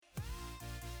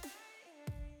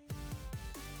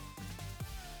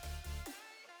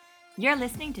You're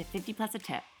listening to 50 Plus a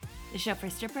Tip, the show for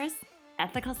strippers,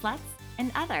 ethical sluts,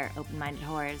 and other open-minded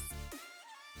whores.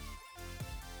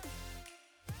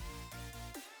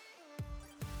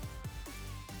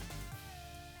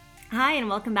 Hi, and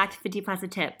welcome back to 50 Plus a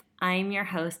Tip. I'm your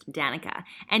host, Danica,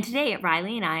 and today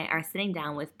Riley and I are sitting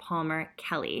down with Palmar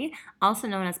Kelly, also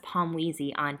known as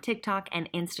Weezyy on TikTok and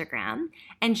Instagram,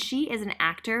 and she is an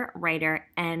actor, writer,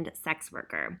 and sex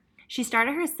worker. She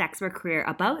started her sex work career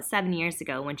about 7 years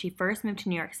ago when she first moved to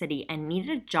New York City and needed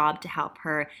a job to help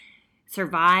her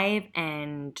survive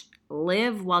and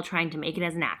live while trying to make it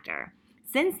as an actor.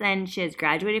 Since then, she has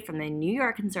graduated from the New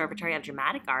York Conservatory of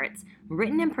Dramatic Arts,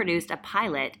 written and produced a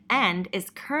pilot, and is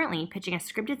currently pitching a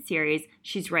scripted series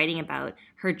she's writing about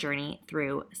her journey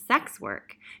through sex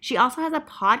work. She also has a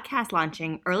podcast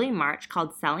launching early March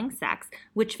called Selling Sex,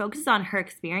 which focuses on her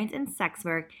experience in sex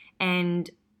work and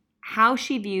how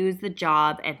she views the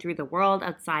job and through the world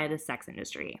outside of the sex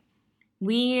industry.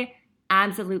 We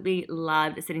absolutely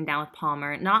loved sitting down with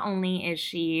Palmar. Not only is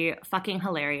she fucking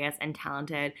hilarious and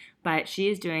talented, but she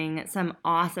is doing some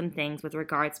awesome things with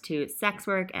regards to sex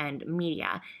work and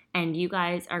media, and you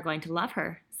guys are going to love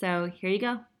her. So here you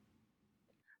go.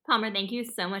 Palmar, thank you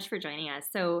so much for joining us.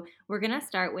 So we're going to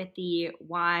start with the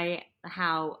why, the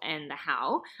how, and the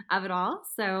how of it all.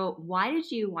 So why did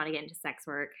you want to get into sex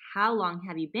work? How long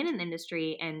have you been in the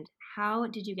industry? And how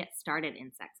did you get started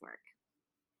in sex work?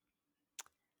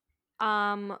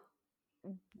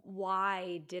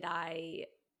 Why did I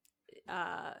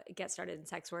get started in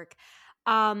sex work?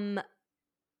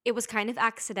 It was kind of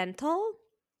accidental.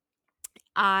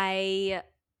 I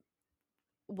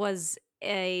was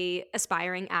a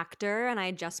aspiring actor and I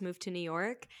had just moved to New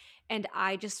York, and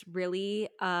I just really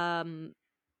didn't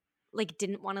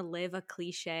want to live a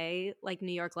cliche like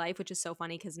New York life, which is so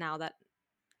funny because now that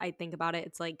I think about it,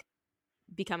 it's like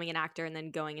becoming an actor and then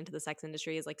going into the sex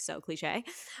industry is like so cliche.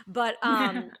 But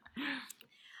I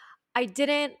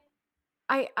didn't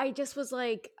I just was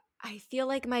like, I feel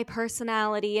like my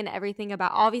personality and everything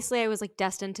about, obviously I was like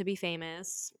destined to be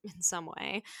famous in some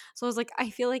way. So I was like, I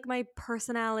feel like my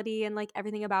personality and like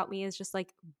everything about me is just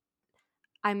like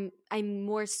I'm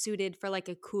more suited for like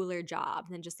a cooler job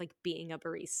than just like being a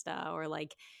barista or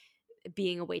like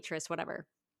being a waitress, whatever.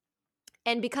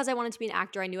 And because I wanted to be an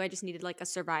actor, I knew I just needed like a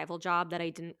survival job that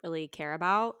I didn't really care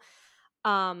about.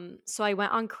 So I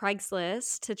went on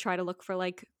Craigslist to try to look for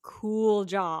like cool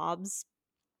jobs.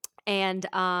 And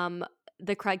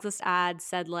the Craigslist ad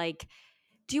said like,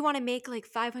 do you want to make like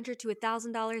 $500 to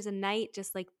 $1,000 a night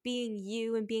just like being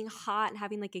you and being hot and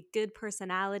having like a good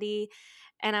personality?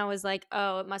 And I was like,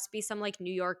 oh, it must be some like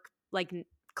New York like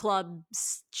club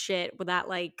shit with that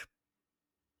like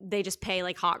they just pay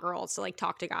like hot girls to like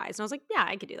talk to guys. And I was like, yeah,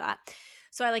 I could do that.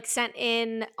 So I like sent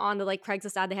in on the like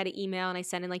Craigslist ad, they had an email, and I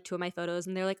sent in like 2 of my photos,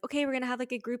 and they're like, okay, we're gonna have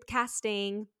like a group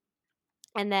casting.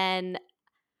 And then,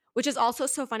 which is also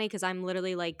so funny because I'm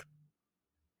literally like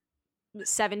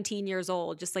 17 years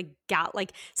old, just like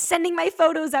like sending my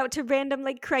photos out to random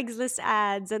like Craigslist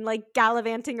ads and like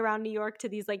gallivanting around New York to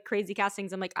these like crazy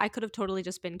castings. I'm like, I could have totally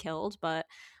just been killed, but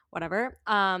whatever.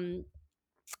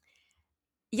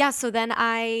 Yeah, so then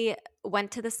I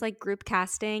went to this like group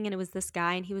casting, and it was this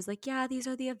guy, and he was like, yeah, these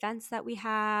are the events that we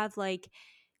have, like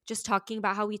just talking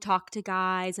about how we talk to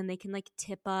guys and they can like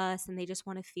tip us and they just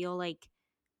want to feel like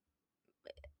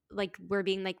we're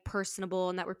being like personable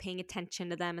and that we're paying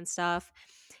attention to them and stuff.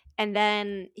 And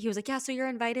then he was like, yeah, so you're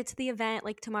invited to the event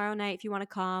like tomorrow night if you want to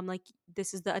come. Like,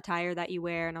 this is the attire that you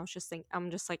wear. And I was just I'm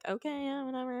just like, okay, yeah,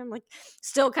 whatever. I'm like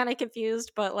still kind of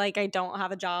confused, but like I don't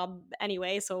have a job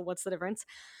anyway. So what's the difference?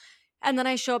 And then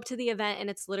I show up to the event and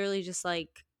it's literally just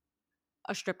like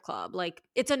a strip club. Like,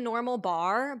 it's a normal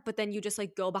bar, but then you just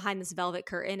like go behind this velvet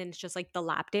curtain and it's just like the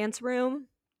lap dance room.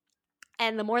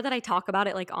 And the more that I talk about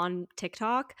it like on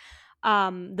TikTok,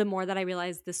 the more that I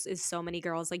realize this is so many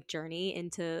girls like journey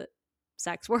into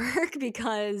sex work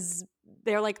because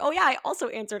they're like, oh yeah, I also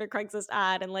answered a Craigslist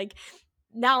ad and like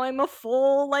now I'm a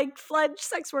full like fledged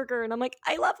sex worker, and I'm like,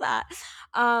 I love that.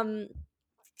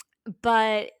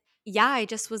 But yeah, I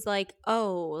just was like,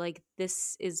 oh, like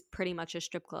this is pretty much a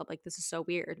strip club. Like, this is so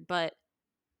weird. But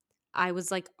I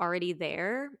was like already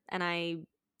there, and I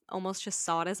almost just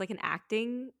saw it as like an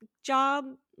acting job.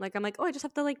 Like, I'm like, oh, I just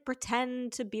have to like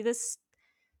pretend to be this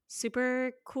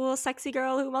super cool, sexy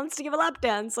girl who wants to give a lap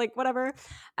dance, like whatever.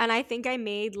 And I think I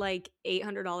made like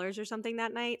 $800 or something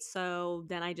that night. So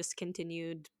then I just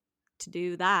continued to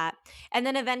do that. And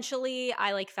then eventually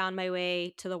I like found my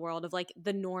way to the world of like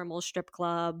the normal strip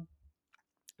club.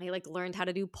 I like learned how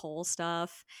to do pole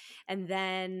stuff. And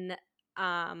then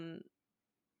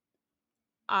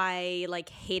I like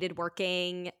hated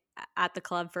working at the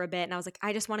club for a bit, and I was like,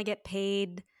 I just want to get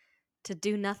paid to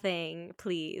do nothing,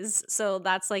 please. So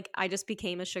that's like, I just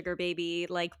became a sugar baby,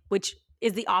 like, which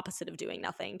is the opposite of doing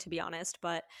nothing, to be honest.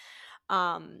 But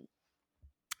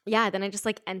yeah, then I just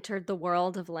like entered the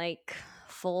world of like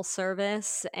full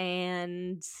service,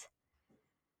 and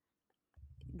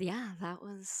yeah, that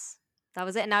was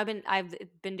it. And I've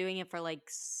been doing it for like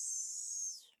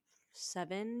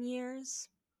 7 years,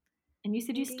 And you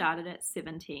said you maybe. started at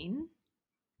 17?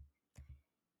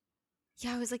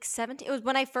 Yeah, I was like 17. It was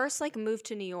when I first like moved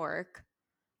to New York.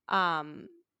 Um,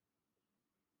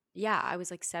 yeah, I was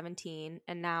like 17,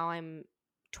 and now I'm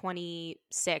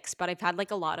 26, but I've had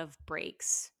like a lot of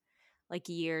breaks, like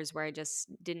years where I just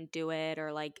didn't do it,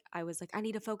 or like I was like, I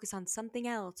need to focus on something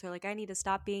else, or like I need to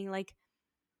stop being like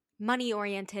money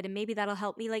oriented, and maybe that'll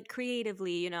help me like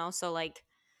creatively, So like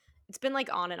it's been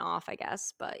like on and off, I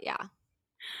guess, but yeah.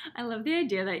 I love the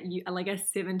idea that you, like a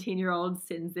 17-year-old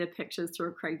sends their pictures to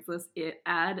a Craigslist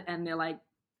ad and they're like,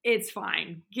 it's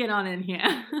fine. Get on in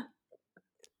here.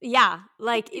 Yeah,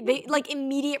 like they like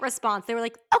immediate response. They were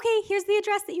like, "Okay, here's the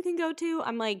address that you can go to."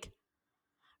 I'm like,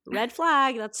 red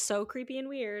flag. That's so creepy and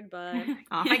weird, but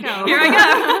off I go. Here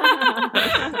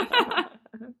I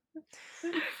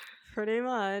go. Pretty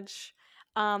much.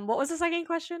 What was the second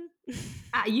question?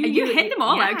 You hit them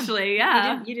all, actually.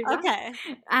 Yeah. You did well. Okay.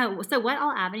 So what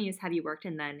all avenues have you worked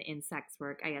in then in sex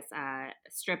work? I guess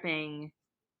stripping,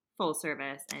 full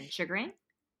service, and sugaring?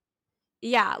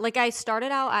 Yeah, like I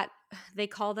started out at, they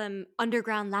call them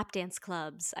underground lap dance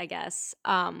clubs, I guess,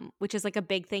 which is like a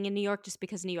big thing in New York, just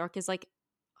because New York is like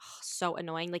so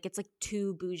annoying. Like it's like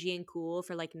too bougie and cool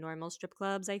for like normal strip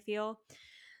clubs, I feel.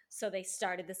 So they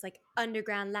started this like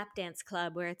underground lap dance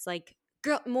club where it's like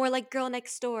more like girl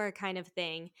next door kind of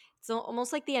thing. It's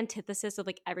almost like the antithesis of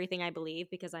like everything I believe,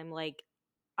 because I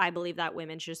believe that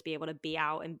women should just be able to be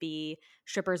out and be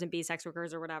strippers and be sex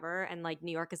workers or whatever. And like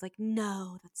New York is like,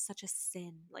 no, that's such a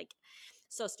sin. Like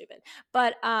so stupid.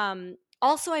 But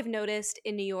also I've noticed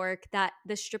in New York that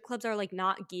the strip clubs are like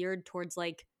not geared towards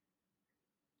like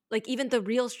even the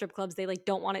real strip clubs, they like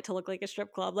don't want it to look like a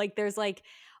strip club. Like there's like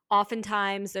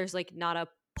oftentimes there's like not a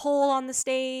pole on the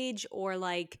stage, or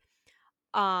like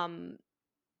um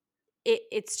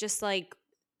it's just like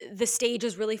the stage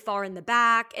is really far in the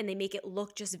back, and they make it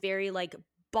look just very like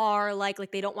bar like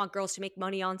they don't want girls to make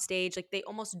money on stage. Like they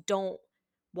almost don't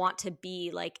want to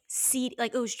be like seedy,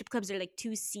 like, oh, strip clubs are like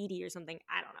too seedy or something,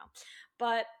 I don't know.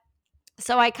 But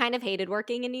so I kind of hated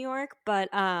working in New York. But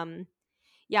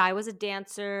yeah, I was a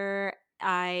dancer.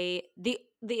 I've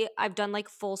done like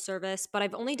full service, but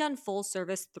I've only done full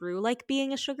service through like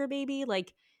being a sugar baby.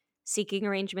 Like seeking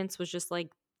arrangements was just like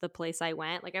the place I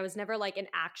went. Like I was never like an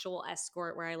actual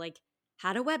escort where I like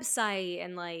had a website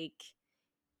and like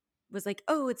was like,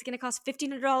 oh, it's gonna cost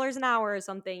 $1,500 an hour or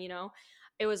something.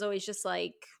 It was always just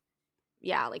like,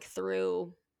 yeah, like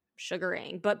through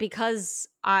sugaring. But because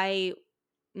I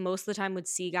most of the time would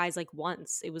see guys like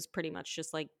once, it was pretty much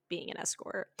just like being an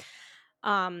escort.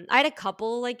 I had a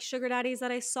couple like sugar daddies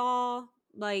that I saw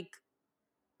like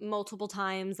multiple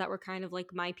times that were kind of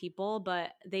like my people,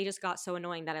 but they just got so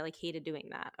annoying that I like hated doing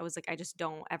that. I was like, I just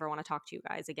don't ever want to talk to you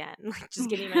guys again. Like, just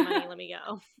give me my money, let me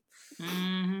go.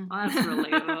 Mm-hmm. Oh, that's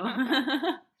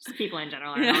relatable. Just people in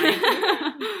general are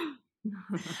annoying.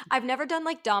 I've never done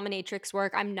like dominatrix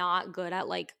work. I'm not good at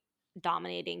like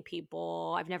dominating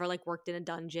people. I've never like worked in a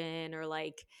dungeon or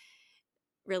like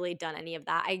really done any of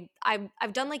that.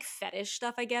 I've done like fetish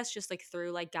stuff, I guess, just like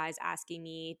through like guys asking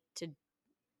me to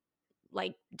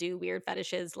like do weird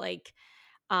fetishes. Like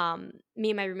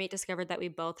me and my roommate discovered that we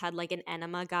both had like an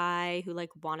enema guy who like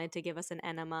wanted to give us an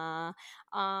enema.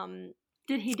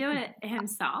 Did he do it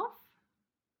himself?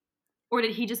 Or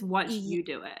did he just watch you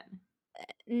do it?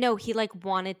 No, he like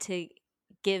wanted to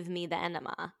give me the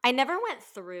enema. I never went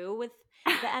through with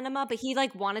the enema, but he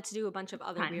like wanted to do a bunch of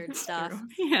other weird stuff.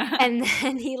 Yeah. And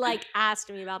then he like asked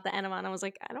me about the enema, and I was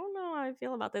like, I don't know how I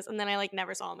feel about this. And then I like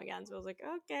never saw him again. So I was like,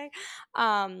 okay.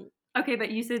 Okay,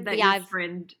 but you said that your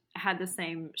friend had the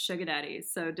same sugar daddy.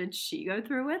 So did she go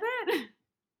through with it?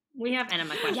 We have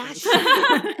enema questions.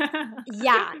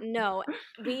 Yeah, no.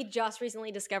 We just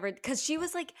recently discovered, because she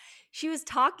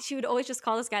would always just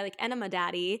call this guy like enema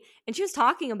daddy, and she was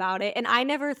talking about it, and I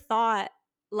never thought,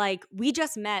 like, we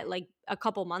just met like a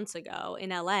couple months ago in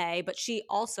LA, but she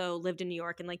also lived in New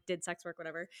York and like did sex work,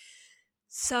 whatever.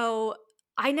 So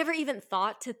I never even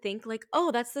thought to think like,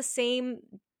 oh, that's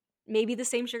maybe the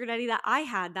same sugar daddy that I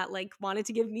had that like wanted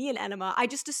to give me an enema. I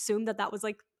just assumed that was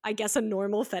like, I guess, a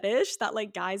normal fetish that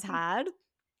like guys had.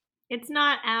 It's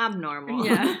not abnormal.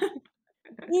 Yeah.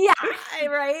 Yeah,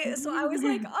 right? So I was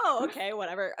like, oh, okay,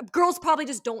 whatever. Girls probably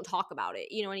just don't talk about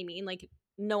it. You know what I mean? Like,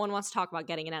 no one wants to talk about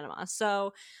getting an enema.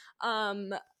 So,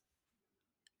 but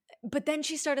then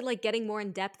she started like getting more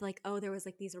in depth, like, oh, there was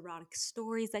like these erotic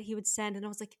stories that he would send. And I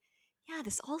was like, yeah,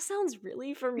 this all sounds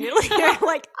really familiar.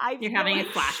 Like, You're having a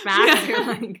flashback. You're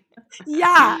like,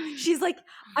 yeah. She's like,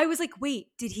 I was like, wait,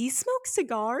 did he smoke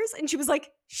cigars? And she was like,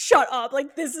 shut up.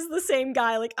 Like, this is the same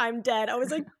guy. Like, I'm dead. I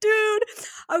was like, dude.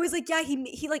 I was like, yeah,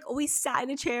 he like always sat in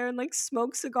a chair and like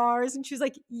smoked cigars. And she was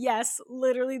like, yes,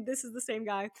 literally, this is the same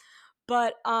guy.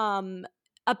 But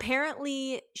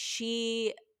apparently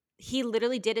he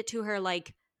literally did it to her,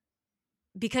 like,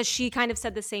 because she kind of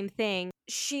said the same thing.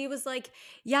 She was like,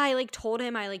 yeah, I like told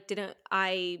him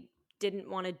I didn't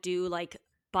want to do like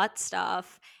butt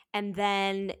stuff. And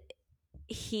then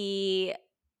he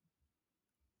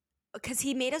because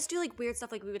he made us do like weird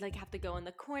stuff, like we would like have to go in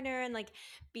the corner and like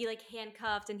be like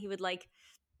handcuffed, and he would like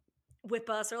whip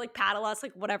us or like paddle us,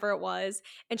 like whatever it was.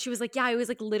 And she was like, yeah, I was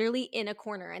like literally in a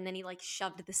corner, and then he like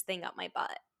shoved this thing up my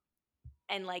butt.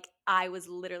 And like I was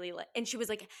literally like, and she was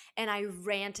like, and I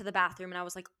ran to the bathroom and I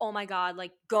was like, oh my God,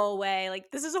 like go away,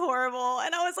 like this is horrible.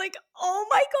 And I was like, oh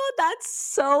my God, that's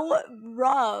so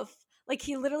rough. Like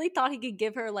he literally thought he could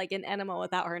give her like an enema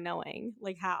without her knowing.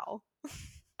 Like how?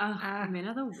 Men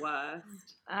are the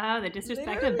worst. oh, the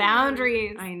disrespect of Literally.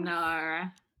 boundaries. I know.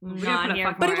 We're Not gonna put a here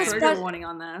fucking But it was trigger fun- warning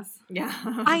on this. Yeah.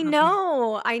 I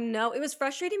know. It was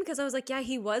frustrating because I was like, yeah,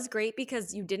 he was great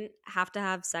because you didn't have to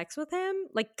have sex with him.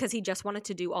 Like, because he just wanted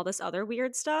to do all this other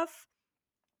weird stuff.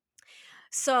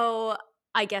 So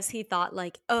I guess he thought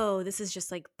like, oh, this is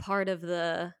just like part of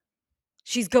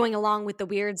she's going along with the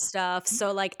weird stuff.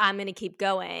 So like, I'm going to keep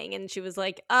going. And she was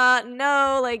like,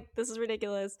 no, like this is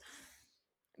ridiculous.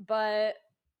 But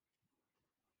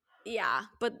yeah,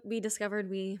 but we discovered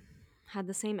we had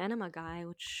the same enema guy,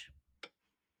 which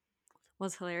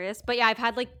was hilarious. But yeah, I've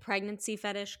had like pregnancy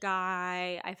fetish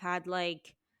guy. I've had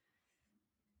like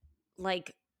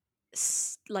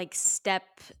step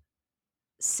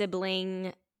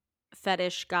sibling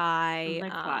fetish guy. The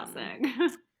classic.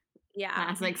 Yeah.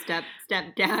 Classic step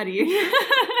daddy.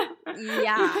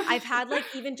 Yeah. I've had like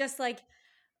even just like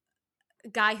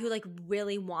guy who like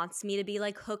really wants me to be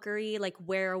like hookery, like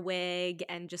wear a wig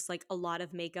and just like a lot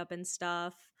of makeup and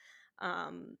stuff.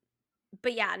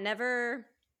 But yeah, never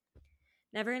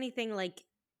anything like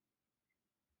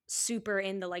super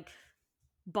in the like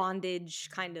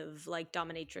bondage kind of like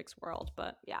dominatrix world.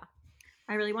 But yeah.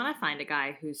 I really want to find a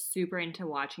guy who's super into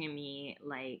watching me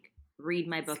like read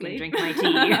my book and Sleep. drink my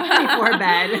tea before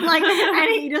bed. Like,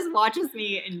 and he just watches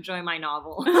me enjoy my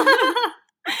novel.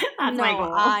 That's my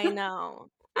goal. I know.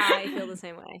 I feel the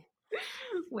same way.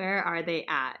 Where are they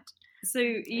at? So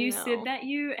you said know. that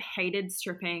you hated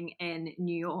stripping in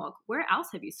New York. Where else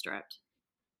have you stripped?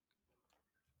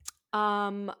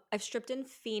 I've stripped in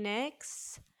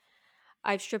Phoenix.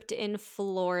 I've stripped in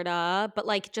Florida, but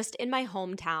like just in my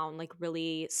hometown, like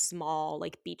really small,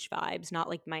 like beach vibes, not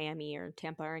like Miami or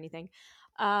Tampa or anything.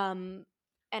 And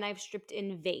I've stripped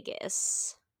in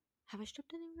Vegas. Have I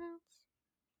stripped anywhere else?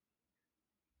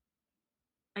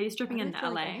 Are you stripping Why do in I feel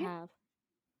LA? like I have?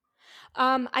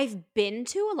 I've been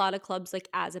to a lot of clubs like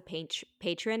as a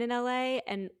patron in LA,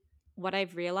 and what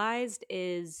I've realized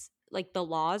is like the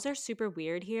laws are super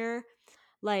weird here.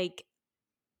 Like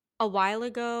a while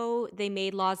ago, they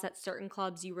made laws that certain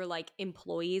clubs you were like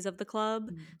employees of the club,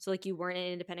 so like you weren't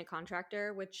an independent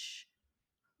contractor, which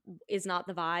is not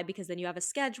the vibe because then you have a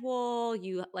schedule.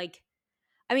 You like,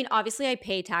 I mean, obviously I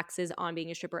pay taxes on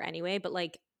being a stripper anyway, but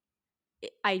like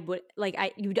I would like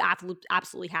you'd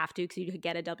absolutely have to because you could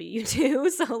get a W-2.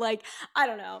 So like I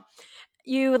don't know,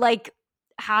 you like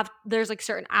there's like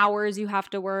certain hours you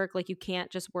have to work, like you can't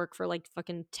just work for like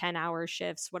fucking 10-hour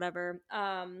shifts, whatever.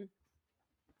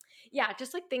 Yeah,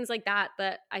 just like things like that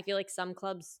I feel like some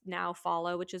clubs now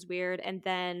follow, which is weird. And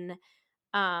then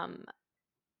um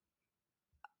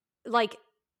like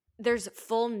there's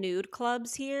full nude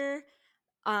clubs here.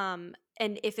 And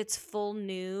if it's full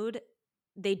nude,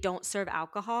 they don't serve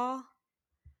alcohol.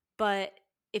 But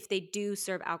if they do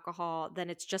serve alcohol, then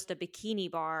it's just a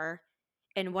bikini bar.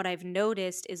 And what I've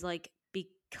noticed is like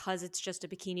because it's just a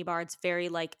bikini bar, it's very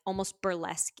like almost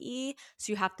burlesque-y.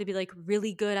 So you have to be like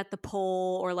really good at the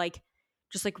pole or like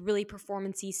just like really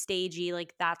performance-y, stagey.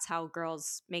 Like that's how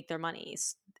girls make their money.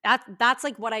 That's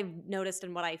like what I've noticed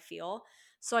and what I feel.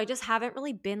 So I just haven't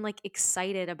really been like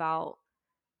excited about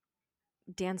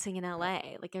dancing in LA.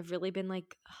 Like I've really been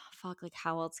like, oh, fuck, like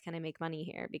how else can I make money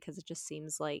here? Because it just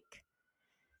seems like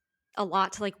a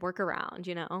lot to like work around,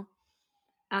 you know?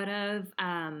 Out of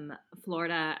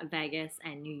Florida, Vegas,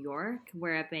 and New York,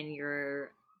 where have been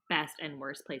your best and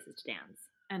worst places to dance.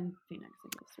 And Phoenix, I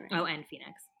guess, right? Oh, and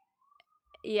Phoenix.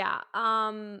 Yeah.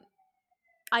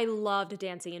 I loved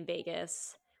dancing in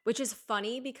Vegas, which is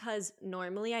funny because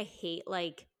normally I hate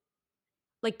like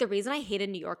the reason I hated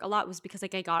New York a lot was because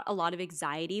like I got a lot of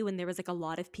anxiety when there was like a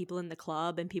lot of people in the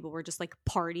club and people were just like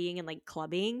partying and like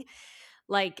clubbing.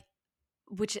 Like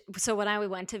which so when I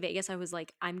went to Vegas, I was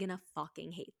like, I'm gonna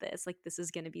fucking hate this. Like this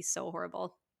is gonna be so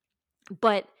horrible.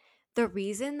 But the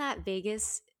reason that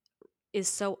Vegas is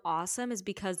so awesome is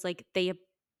because like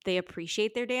they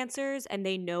appreciate their dancers and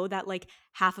they know that like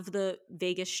half of the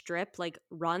Vegas strip like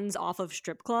runs off of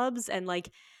strip clubs and like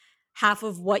half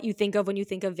of what you think of when you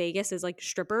think of Vegas is like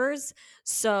strippers.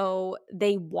 So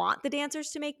they want the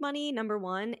dancers to make money, number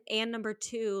 1, and number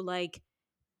 2, like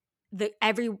the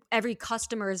every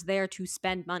customer is there to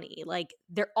spend money. Like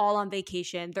they're all on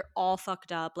vacation, they're all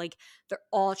fucked up, like they're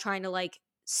all trying to like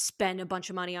spend a bunch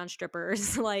of money on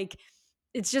strippers. Like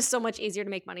it's just so much easier to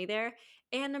make money there.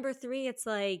 And number 3, it's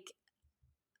like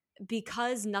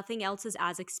because nothing else is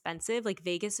as expensive, like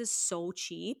Vegas is so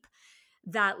cheap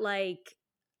that like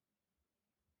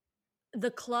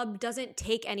the club doesn't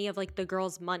take any of like the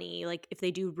girls' money, like if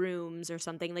they do rooms or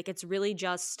something. Like it's really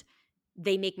just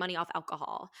they make money off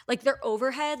alcohol. Like their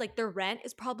overhead, like their rent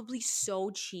is probably so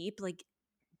cheap, like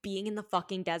being in the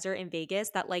fucking desert in Vegas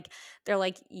that like they're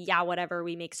like, yeah, whatever,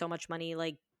 we make so much money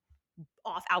like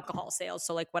off alcohol sales,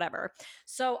 so like whatever.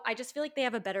 So I just feel like they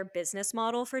have a better business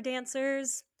model for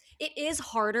dancers. It is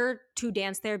harder to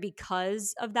dance there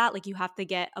because of that. Like you have to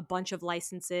get a bunch of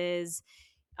licenses.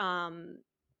 Um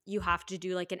you have to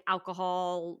do like an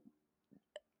alcohol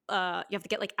you have to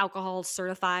get like alcohol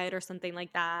certified or something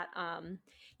like that.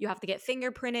 You have to get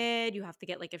fingerprinted, you have to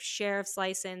get like a sheriff's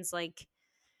license. Like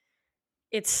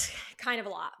it's kind of a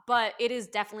lot, but it is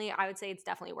definitely, I would say it's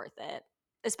definitely worth it.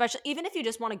 Especially even if you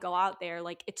just want to go out there,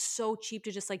 like it's so cheap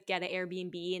to just like get an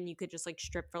Airbnb and you could just like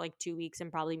strip for like 2 weeks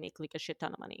and probably make like a shit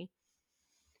ton of money.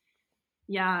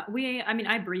 Yeah, I mean,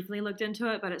 I briefly looked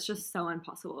into it, but it's just so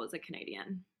impossible as a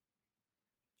Canadian.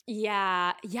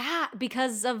 Yeah, yeah,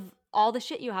 because of all the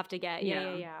shit you have to get.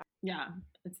 Yeah. Yeah. Yeah,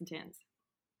 it's intense.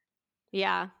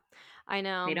 Yeah, I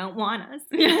know. They don't want us.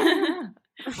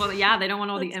 Well, yeah, they don't want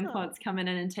all the That's imports coming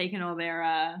in and taking all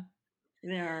their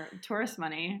tourist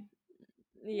money.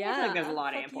 Yeah, I feel like there's a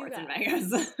lot of fuck you imports in guys.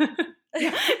 Vegas.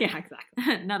 Yeah,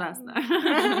 exactly. Not us,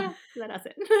 though. Let us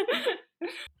in.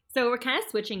 So we're kind of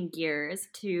switching gears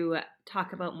to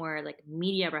talk about more like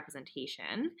media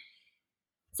representation.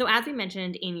 So as we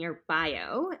mentioned in your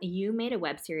bio, you made a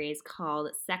web series called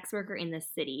Sex Worker in the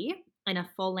City and a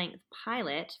full-length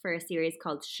pilot for a series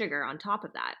called Sugar on top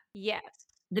of that. Yes.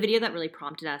 The video that really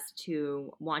prompted us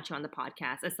to want you on the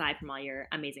podcast, aside from all your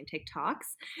amazing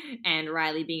TikToks and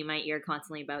Riley being in my ear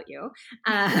constantly about you,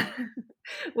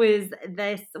 was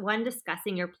this one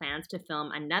discussing your plans to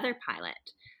film another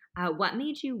pilot. What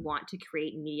made you want to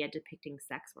create media depicting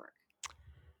sex work?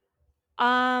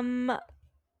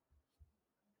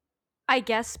 I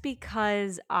guess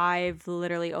because I've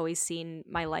literally always seen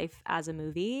my life as a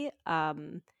movie.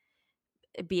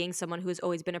 Being someone who has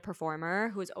always been a performer,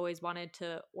 who has always wanted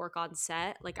to work on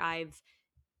set, like I've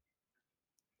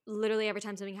literally every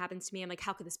time something happens to me, I'm like,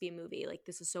 how could this be a movie? Like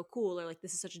this is so cool, or like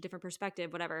this is such a different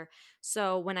perspective, whatever.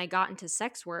 So when I got into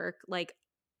sex work, like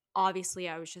obviously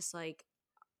I was just like,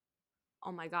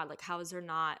 oh my God, like how is there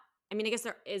not? I mean, I guess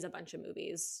there is a bunch of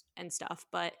movies and stuff,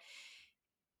 but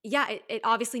yeah, it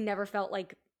obviously never felt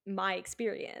like my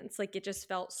experience. Like it just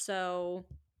felt so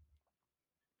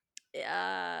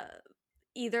uh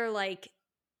either like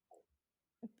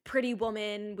Pretty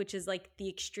Woman, which is like the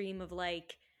extreme of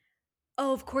like,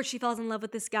 oh, of course she falls in love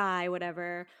with this guy,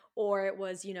 whatever. Or it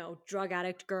was, you know, drug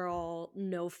addict girl,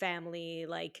 no family,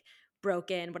 like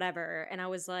broken, whatever. And I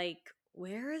was like,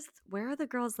 where are the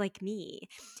girls like me?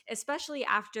 Especially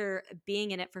after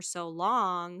being in it for so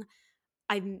long,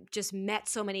 I've just met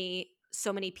so many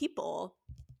people.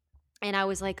 And I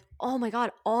was like, oh my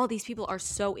God, all these people are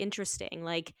so interesting.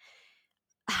 Like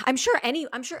I'm sure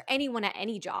anyone at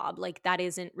any job like that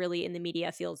isn't really in the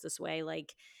media feels this way.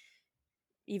 Like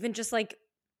even just like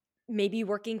maybe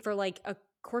working for like a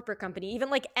corporate company, even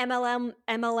like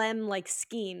MLM like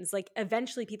schemes, like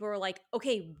eventually people were like,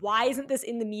 okay, why isn't this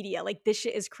in the media? Like this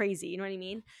shit is crazy. You know what I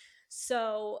mean?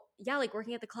 So yeah, like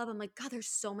working at the club, I'm like, God, there's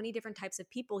so many different types of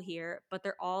people here, but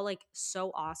they're all like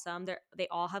so awesome. They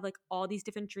all have like all these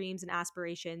different dreams and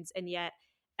aspirations, and yet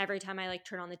every time I like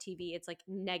turn on the TV, it's like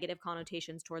negative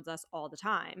connotations towards us all the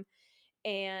time.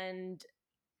 And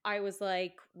I was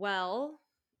like, well,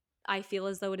 I feel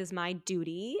as though it is my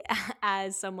duty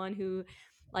as someone who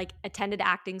like attended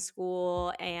acting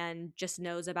school and just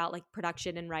knows about like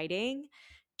production and writing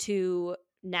to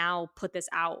now put this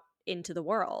out into the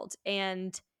world.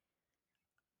 And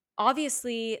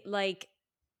obviously, like,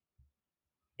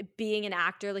 being an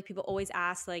actor, like, people always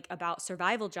ask like about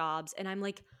survival jobs, and I'm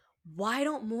like, why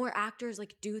don't more actors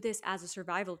like do this as a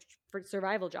survival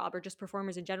job, or just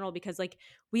performers in general? Because like,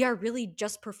 we are really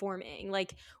just performing.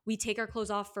 Like, we take our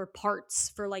clothes off for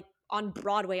parts, for like on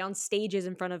Broadway, on stages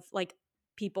in front of like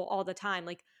people all the time.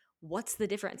 Like, what's the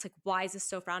difference? Like, why is this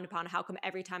so frowned upon? How come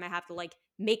every time I have to like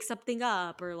make something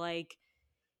up, or like,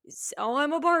 oh,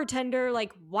 I'm a bartender,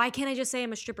 like, why can't I just say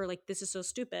I'm a stripper? Like, this is so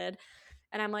stupid.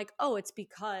 And I'm like, oh, it's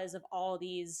because of all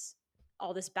this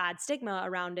bad stigma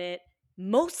around it,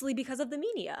 mostly because of the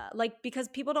media. Like, because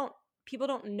people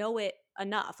don't know it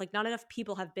enough. Like, not enough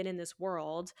people have been in this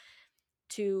world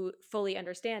to fully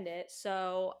understand it.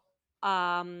 So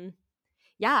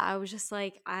yeah, I was just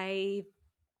like, I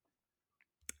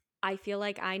feel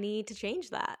like I need to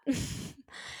change that.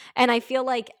 And I feel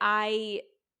like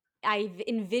I've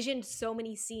envisioned so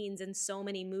many scenes and so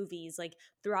many movies like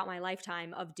throughout my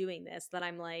lifetime of doing this, that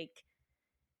I'm like,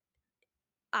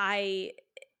 I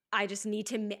I just need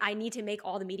to I need to make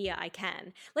all the media I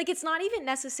can. Like, it's not even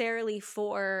necessarily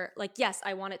for like, yes,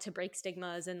 I want it to break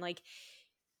stigmas, and like,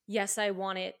 yes, I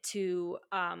want it to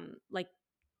like,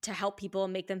 to help people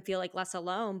and make them feel like less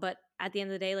alone, but at the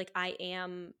end of the day, like,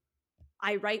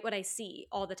 I write what I see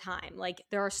all the time. Like,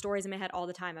 there are stories in my head all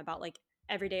the time about like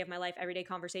every day of my life, everyday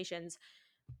conversations.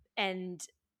 And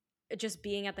just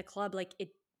being at the club, like,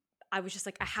 I was just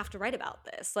like, I have to write about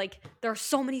this. Like, there are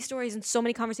so many stories and so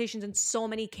many conversations and so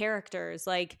many characters.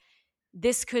 Like,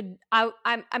 this could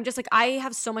I'm just like, I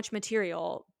have so much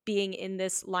material being in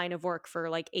this line of work for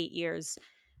like 8 years.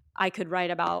 I could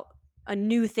write about a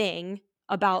new thing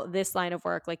about this line of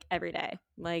work like every day.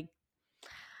 Like,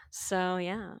 so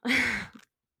yeah.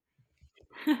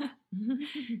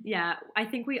 Yeah, I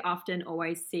think we often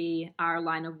always see our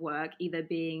line of work either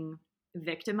being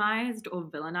victimized or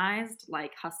villainized,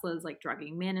 like hustlers like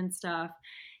drugging men and stuff.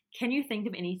 Can you think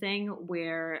of anything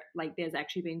where like there's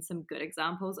actually been some good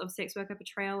examples of sex worker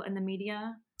portrayal in the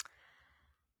media?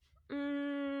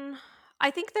 Mm,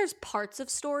 I think there's parts of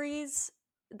stories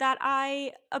that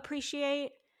I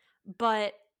appreciate,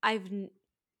 but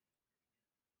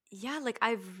yeah, like,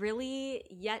 I've really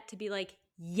yet to be like,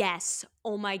 yes,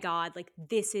 oh my God, like,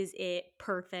 this is it,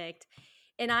 perfect.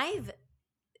 And I've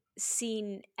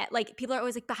seen, like, people are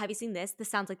always like, but have you seen this? This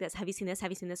sounds like this. Have you seen this?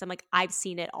 Have you seen this? I'm like, I've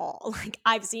seen it all. Like,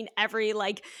 I've seen every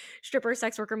like stripper,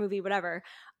 sex worker movie, whatever.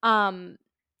 Um,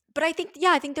 but I think,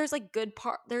 yeah, I think there's like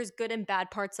there's good and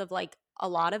bad parts of like a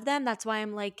lot of them. That's why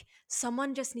I'm like,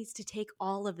 someone just needs to take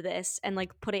all of this and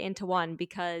like put it into one.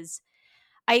 Because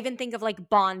I even think of like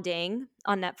Bonding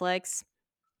on Netflix.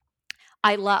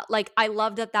 I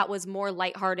love that that was more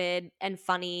lighthearted and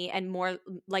funny and more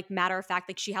like matter of fact.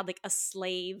 Like, she had like a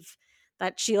slave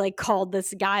that she like called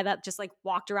this guy that just like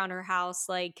walked around her house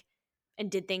like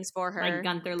and did things for Like her.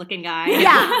 Gunther looking guy.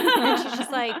 Yeah. And she's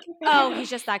just like, oh, he's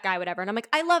just that guy, whatever. And I'm like,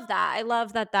 I love that. I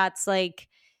love that that's like,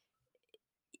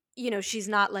 she's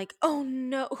not like, oh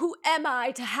no, who am I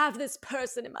to have this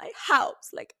person in my house?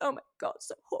 Like, oh my God,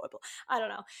 so horrible. I don't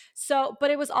know. So,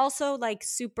 but it was also like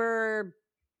super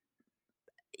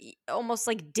almost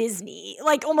like Disney,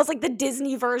 like almost like the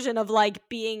Disney version of like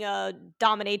being a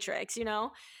dominatrix,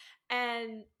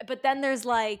 And but then there's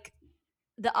like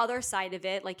the other side of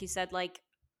it, like you said, like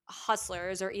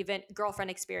Hustlers, or even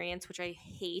Girlfriend Experience, which I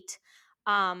hate,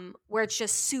 where it's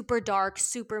just super dark,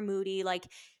 super moody. Like,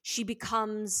 she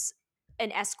becomes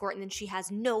an escort and then she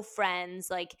has no friends.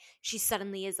 Like, she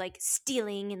suddenly is like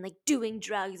stealing and like doing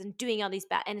drugs and doing all these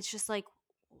bad, and it's just like,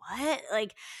 what?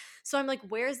 Like, so I'm like,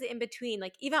 where's the in between?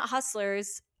 Like, even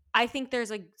Hustlers, I think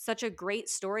there's like such a great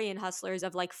story in Hustlers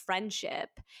of like friendship,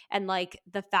 and like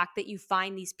the fact that you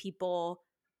find these people,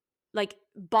 like,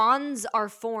 bonds are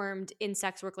formed in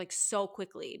sex work like so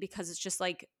quickly, because it's just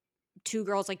like two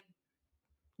girls like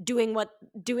doing what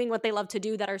they love to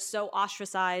do, that are so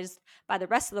ostracized by the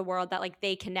rest of the world, that like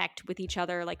they connect with each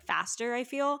other like faster, I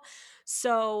feel.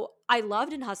 So I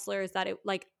loved in Hustlers that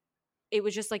it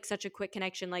was just like such a quick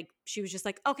connection. Like, she was just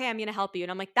like, okay, I'm gonna help you,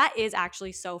 and I'm like, that is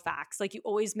actually so facts. Like, you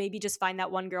always maybe just find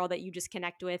that one girl that you just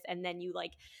connect with, and then you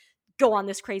like go on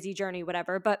this crazy journey,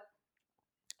 whatever. But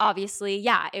obviously,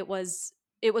 yeah, it was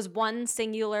one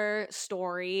singular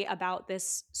story about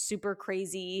this super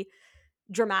crazy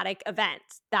dramatic event,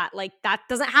 that like, that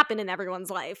doesn't happen in everyone's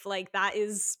life. Like, that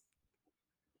is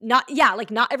not, yeah,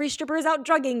 like, not every stripper is out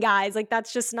drugging guys. Like,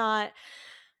 that's just not.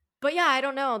 But yeah, I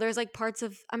don't know, there's like parts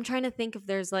of, I'm trying to think if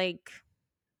there's like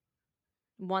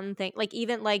one thing, like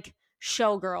even like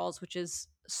Showgirls, which is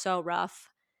so rough.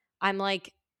 I'm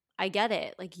like, I get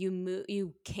it. Like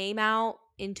you came out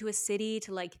into a city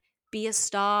to like be a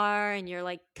star, and you're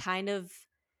like kind of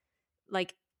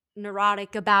like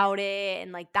neurotic about it,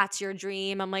 and like that's your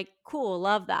dream. I'm like, cool,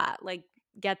 love that. Like,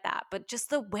 get that. But just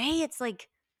the way it's like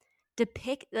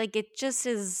depict, like it just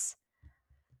is,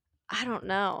 I don't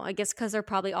know. I guess because they're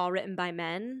probably all written by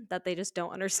men that they just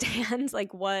don't understand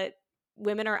like what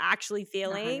women are actually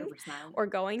feeling 100%. or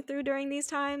going through during these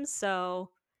times.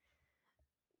 So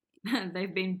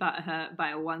They've been butthurt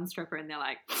by one stripper and they're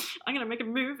like, I'm gonna make a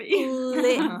movie.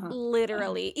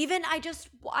 literally, even I just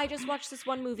watched this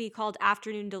one movie called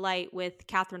Afternoon Delight with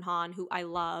Catherine Hahn, who I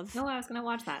love. No, I was gonna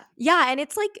watch that. Yeah, and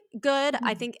it's like good.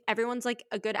 I think everyone's like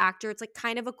a good actor. It's like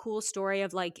kind of a cool story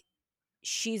of like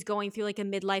she's going through like a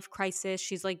midlife crisis.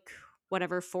 She's like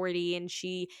whatever 40, and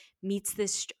she meets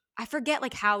this I forget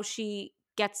like how she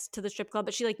gets to the strip club,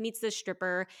 but she like meets this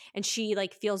stripper, and she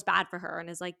like feels bad for her and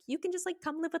is like, you can just like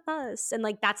come live with us, and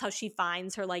like that's how she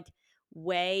finds her like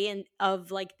way and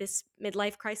of like this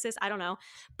midlife crisis. I don't know.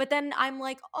 But then I'm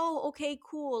like, oh, okay,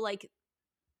 cool. Like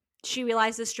she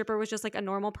realized this stripper was just like a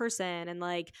normal person and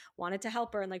like wanted to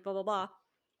help her and like blah blah blah.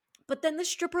 But then the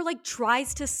stripper like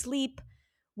tries to sleep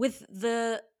with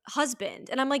the husband,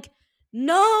 and I'm like,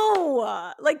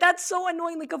 no, like that's so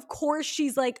annoying. Like of course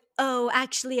she's like, oh,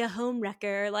 actually a home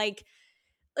wrecker. Like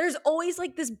there's always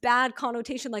like this bad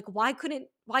connotation. Like why couldn't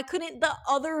the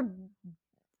other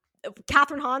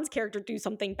Catherine Hahn's character do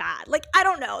something bad? Like I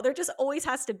don't know. There just always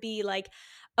has to be like,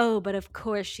 oh, but of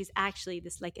course she's actually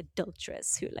this like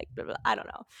adulteress who like blah, blah. I don't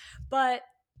know. But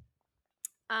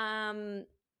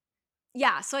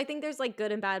yeah, so I think there's like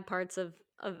good and bad parts of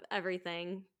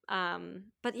everything.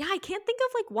 But yeah, I can't think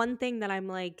of like one thing that I'm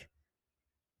like,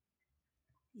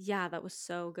 yeah, that was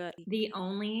so good. The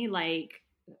only like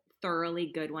thoroughly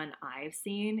good one I've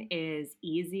seen is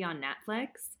Easy on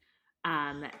Netflix.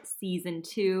 Season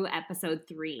 2, episode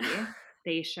 3.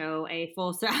 They show a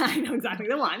full. I know exactly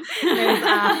the one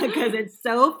because it's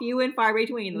so few and far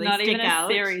between. They Not stick even a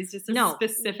out. series, just a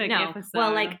specific episode.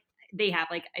 Well, like they have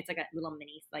like it's like a little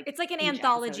mini like it's like an each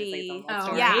anthology. episode is, like, its own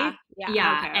story.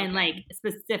 Yeah. Okay, and like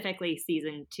specifically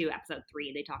season 2, episode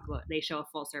 3, they show a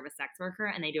full service sex worker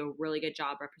and they do a really good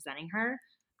job representing her.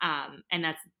 And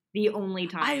that's the only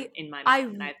time in my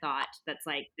mind that I've thought that's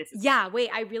like this is wait,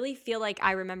 I really feel like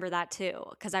I remember that too,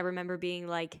 because I remember being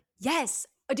like, yes,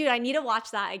 oh, dude, I need to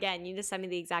watch that again. You need to send me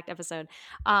the exact episode,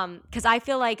 because I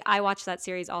feel like I watched that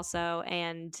series also,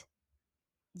 and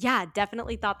yeah,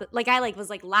 definitely thought that like I like was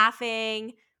like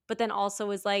laughing, but then also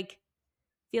was like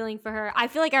feeling for her. I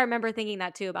feel like I remember thinking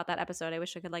that too about that episode. I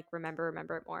wish I could like remember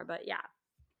it more, but yeah,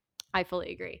 I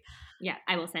fully agree. Yeah,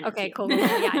 I will send it to you. Cool.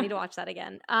 Yeah, I need to watch that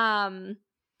again.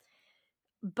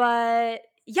 But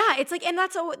yeah, it's like, and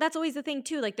that's always the thing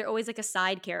too. Like they're always like a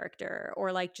side character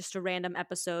or like just a random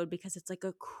episode because it's like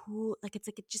a cool, like it's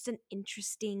like just an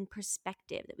interesting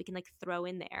perspective that we can like throw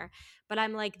in there. But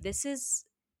I'm like, this is,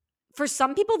 for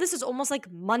some people, this is almost like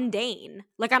mundane.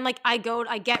 Like I'm like, I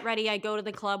get ready, I go to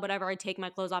the club, whatever, I take my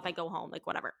clothes off, I go home, like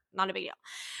whatever, not a big deal.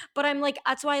 But I'm like,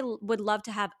 that's why I would love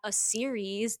to have a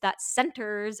series that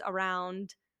centers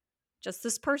around just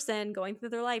this person going through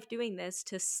their life doing this,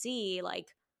 to see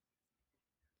like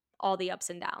all the ups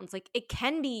and downs. Like it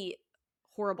can be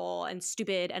horrible and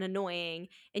stupid and annoying,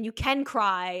 and you can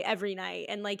cry every night,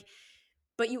 and like,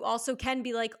 but you also can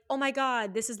be like, oh my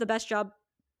god, this is the best job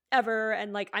ever,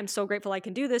 and like I'm so grateful I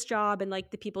can do this job, and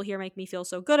like the people here make me feel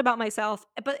so good about myself.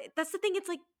 But that's the thing, it's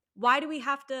like, why do we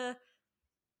have to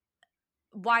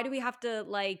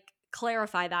like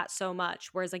clarify that so much,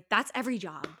 whereas like that's every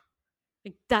job,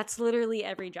 like that's literally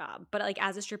every job. But like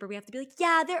as a stripper we have to be like,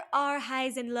 yeah, there are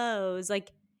highs and lows.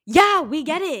 Like yeah, we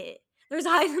get it, there's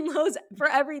highs and lows for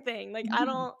everything. Like I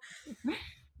don't,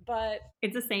 but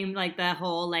it's the same like the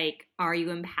whole like are you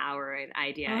empowered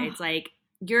idea. It's like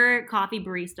your coffee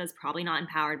barista is probably not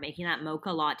empowered making that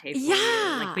mocha latte for you.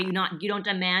 Like, but you don't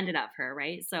demand it of her,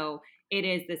 right? So it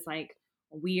is this like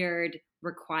weird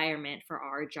requirement for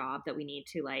our job that we need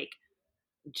to like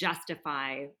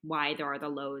justify why there are the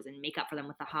lows and make up for them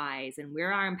with the highs, and we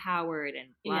are empowered and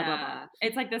blah blah blah.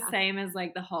 It's like the same as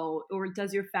like the whole, or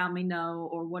does your family know,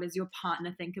 or what does your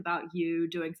partner think about you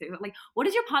doing things? Like what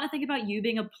does your partner think about you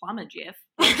being a plumber, Jeff?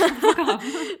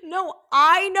 No,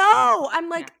 I know. I'm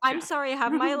like, I'm sorry, I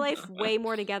have my life way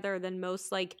more together than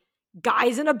most like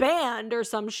guys in a band or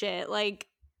some shit. Like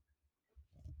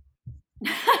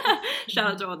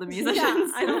shout out to all the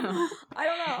musicians. I don't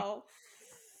know.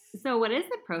 So what is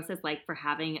the process like for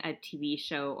having a TV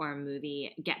show or a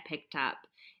movie get picked up?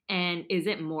 And is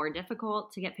it more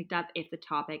difficult to get picked up if the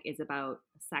topic is about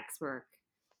sex work?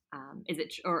 Is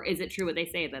it true what they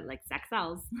say that like sex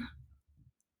sells?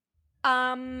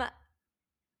 Um,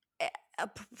 a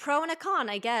pro and a con,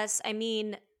 I guess. I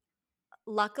mean,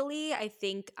 luckily, I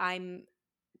think I'm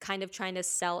kind of trying to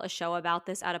sell a show about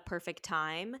this at a perfect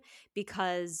time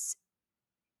because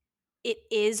it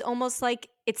is almost like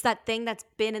it's that thing that's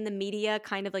been in the media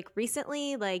kind of like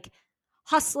recently, like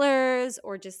hustlers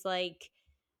or just like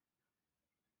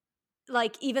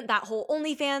even that whole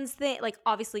OnlyFans thing. Like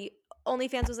obviously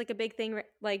OnlyFans was like a big thing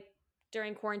like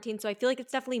during quarantine. So I feel like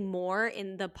it's definitely more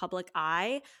in the public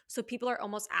eye. So people are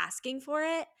almost asking for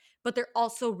it, but they're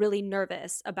also really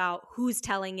nervous about who's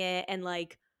telling it and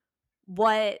like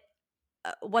what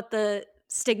the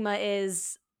stigma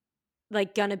is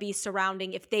like gonna be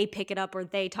surrounding if they pick it up or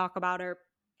they talk about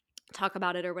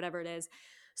it or whatever it is.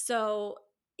 So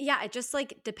yeah, it just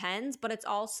like depends, but it's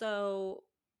also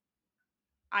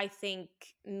I think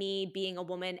me being a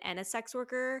woman and a sex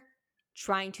worker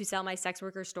trying to sell my sex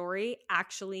worker story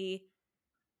actually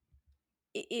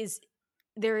is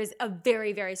there is a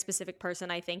very very specific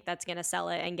person I think that's going to sell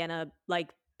it and going to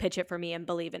like pitch it for me and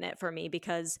believe in it for me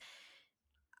because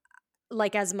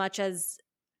like as much as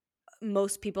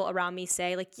most people around me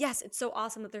say like yes it's so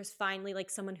awesome that there's finally like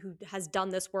someone who has done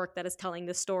this work that is telling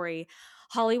this story,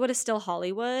 Hollywood is still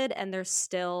Hollywood and they're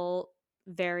still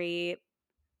very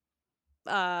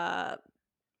uh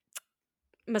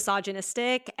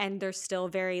misogynistic and they're still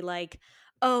very like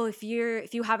oh if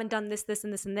you haven't done this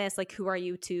and this and this like who are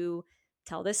you to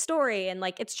tell this story. And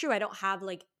like it's true I don't have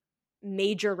like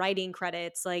major writing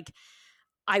credits, like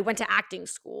I went to acting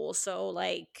school so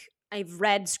like I've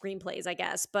read screenplays I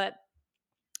guess, but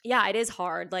yeah it is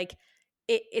hard like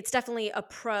it's definitely a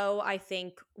pro I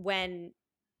think when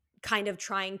kind of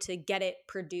trying to get it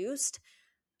produced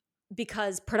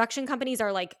because production companies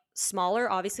are like smaller.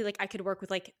 Obviously, like I could work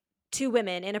with like two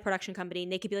women in a production company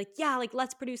and they could be like, yeah, like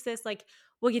let's produce this. Like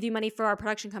we'll give you money for our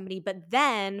production company. But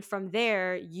then from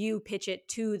there, you pitch it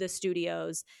to the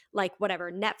studios, like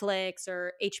whatever, Netflix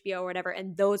or HBO or whatever.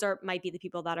 And those are might be the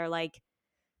people that are like,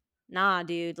 nah,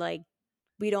 dude, like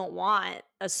we don't want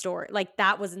a story. Like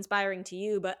that was inspiring to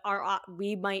you, but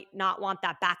we might not want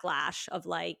that backlash of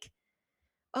like,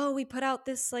 oh, we put out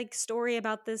this like story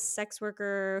about this sex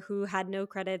worker who had no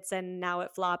credits and now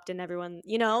it flopped and everyone,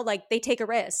 like they take a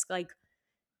risk like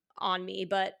on me.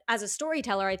 But as a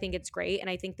storyteller, I think it's great. And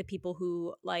I think the people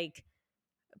who like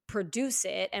produce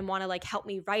it and want to like help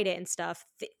me write it and stuff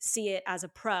see it as a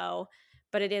pro.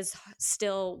 But it is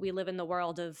still, we live in the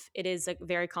world of it is a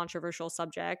very controversial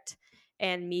subject.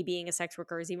 And me being a sex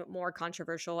worker is even more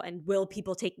controversial. And will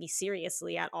people take me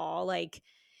seriously at all? Like,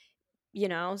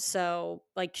 so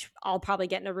like I'll probably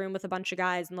get in a room with a bunch of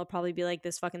guys and they'll probably be like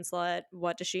this fucking slut,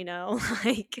 what does she know?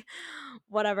 Like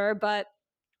whatever. But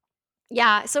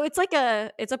yeah, so it's like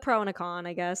it's a pro and a con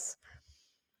I guess.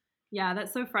 Yeah,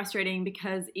 that's so frustrating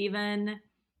because even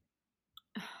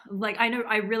like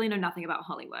I really know nothing about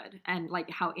Hollywood and like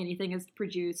how anything is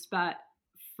produced, but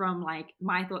from like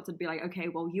my thoughts would be like, okay,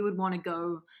 well you would want to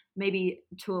go maybe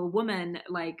to a woman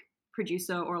like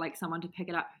producer or like someone to pick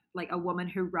it up, like a woman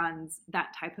who runs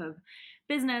that type of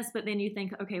business. But then you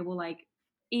think, okay, well like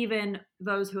even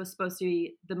those who are supposed to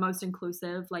be the most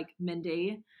inclusive, like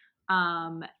Mindy,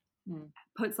 um,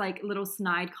 puts like little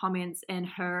snide comments in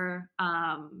her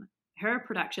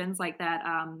productions like that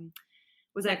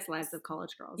was Sex Lives of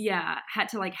College Girls. Yeah, had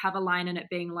to like have a line in it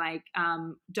being like,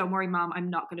 "Don't worry, mom, I'm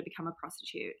not going to become a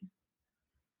prostitute."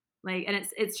 Like, and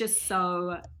it's just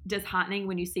so disheartening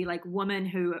when you see like women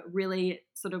who really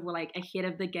sort of were like ahead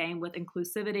of the game with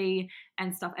inclusivity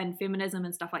and stuff and feminism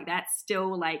and stuff like that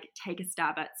still like take a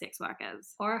stab at sex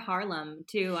workers. Or Harlem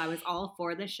too. I was all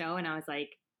for the show, and I was like,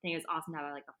 I think it was awesome to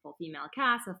have like a full female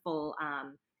cast, a full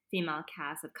female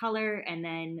cast of color, and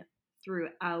then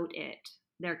throughout it,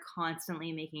 they're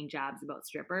constantly making jabs about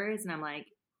strippers, and I'm like,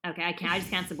 okay, I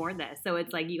just can't support this. So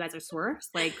it's like you guys are swerves,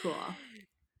 like cool.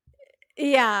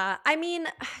 Yeah, I mean,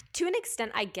 to an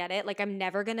extent, I get it. Like, I'm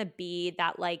never gonna be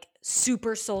that like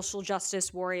super social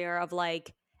justice warrior of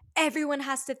like everyone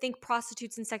has to think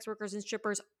prostitutes and sex workers and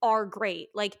strippers are great.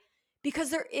 Like, because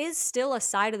there is still a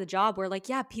side of the job where like,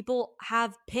 yeah, people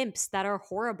have pimps that are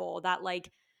horrible, that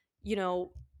like,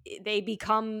 they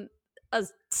become a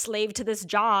slave to this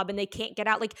job and they can't get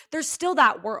out. Like, there's still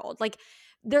that world. Like,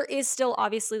 there is still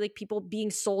obviously like people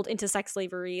being sold into sex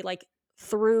slavery, like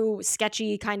through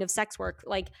sketchy kind of sex work.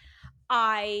 Like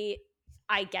I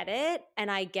I get it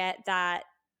and I get that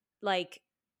like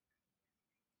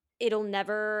it'll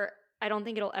never I don't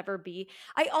think it'll ever be.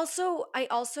 I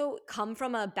also come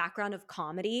from a background of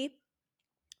comedy.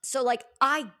 So like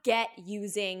I get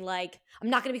using like I'm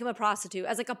not going to become a prostitute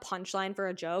as like a punchline for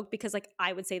a joke because like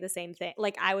I would say the same thing.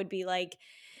 Like I would be like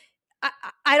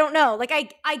I don't know. Like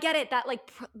I get it that like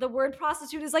the word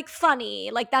prostitute is like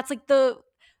funny. Like that's like the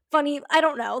funny. I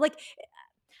don't know. Like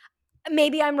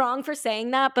maybe I'm wrong for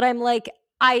saying that, but I'm like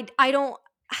I don't.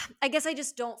 I guess I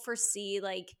just don't foresee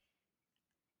like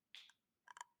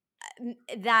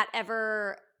that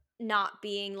ever not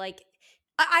being like.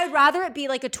 I'd rather it be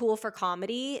like a tool for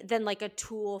comedy than like a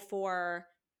tool for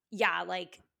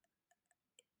like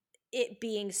it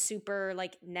being super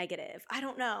like negative. I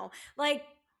don't know. Like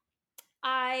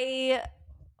I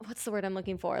what's the word I'm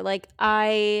looking for? Like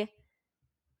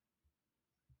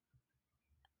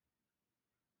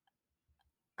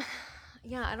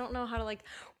yeah, I don't know how to like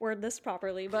word this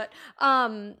properly, but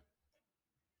yeah,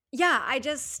 I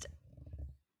guess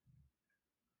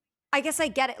I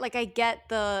get it. Like I get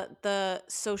the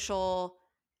social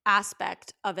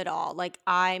aspect of it all. Like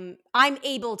I'm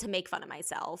able to make fun of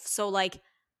myself. So like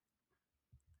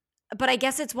but I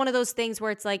guess it's one of those things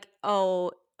where it's like,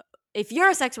 oh, if you're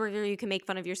a sex worker, you can make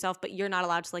fun of yourself, but you're not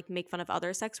allowed to like make fun of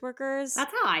other sex workers.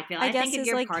 That's how I feel. I I think guess if is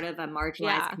you're like part of a marginalized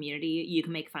yeah. community, you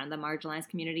can make fun of the marginalized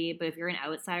community. But if you're an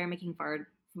outsider making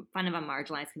fun of a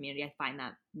marginalized community, I find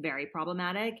that very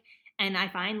problematic. And I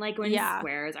find like when Yeah.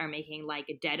 squares are making like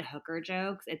dead hooker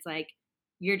jokes, it's like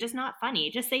you're just not funny.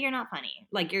 Just say you're not funny.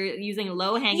 Like you're using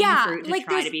low hanging Yeah, fruit to like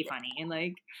try there's to be funny. And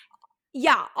like,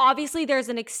 yeah, obviously there's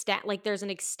an extent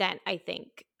I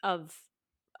think of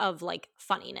like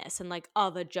funniness and like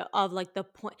of a joke of like the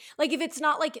point. Like if it's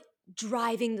not like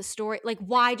driving the story, like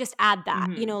why just add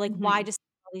that? You know, like why just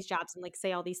all these jobs and like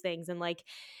say all these things and like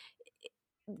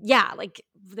yeah, like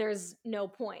there's no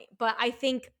point. But I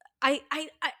think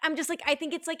I'm just like I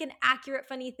think it's like an accurate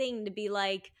funny thing to be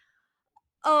like,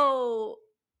 "Oh,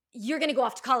 you're going to go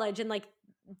off to college and like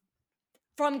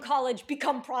from college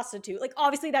become prostitute." Like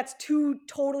obviously that's two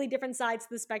totally different sides to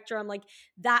the spectrum. Like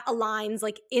that aligns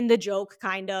like in the joke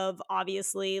kind of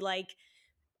obviously like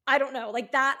I don't know.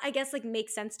 Like that I guess like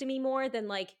makes sense to me more than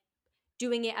like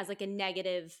doing it as like a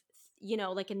negative,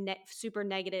 like a super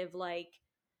negative like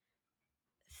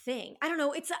thing. I don't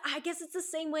know. I guess it's the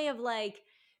same way of like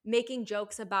making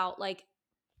jokes about like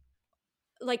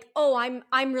oh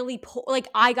I'm really poor. Like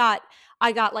I got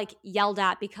like yelled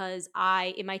at because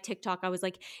I in my TikTok I was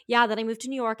like yeah then I moved to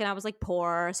New York and I was like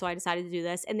poor so I decided to do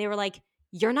this and they were like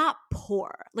you're not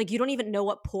poor, like you don't even know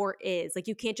what poor is, like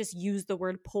you can't just use the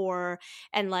word poor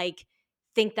and like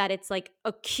think that it's like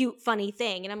a cute funny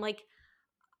thing. And I'm like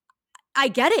I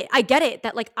get it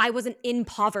that like I wasn't in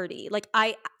poverty, like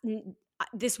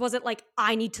this wasn't like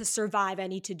I need to survive, I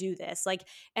need to do this, like,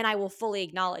 and I will fully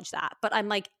acknowledge that. But I'm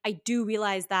like I do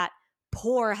realize that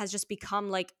poor has just become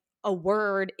like a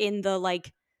word in the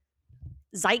like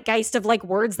zeitgeist of like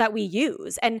words that we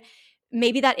use. And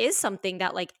maybe that is something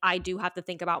that like I do have to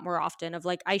think about more often of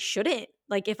like I shouldn't,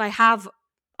 like if I have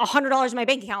 $100 in my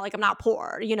bank account, like I'm not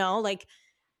poor, like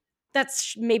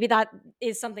that's maybe that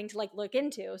is something to like look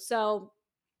into. So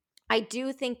I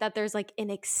do think that there's like an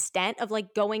extent of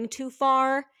like going too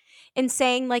far and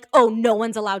saying like, oh, no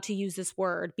one's allowed to use this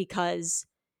word because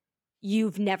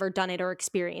you've never done it or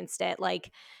experienced it.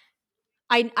 Like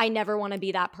I never want to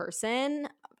be that person.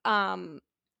 Um,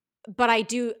 but I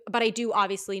do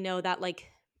obviously know that like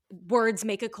words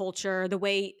make a culture. The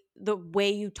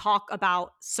way you talk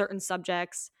about certain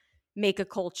subjects make a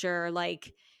culture.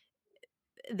 Like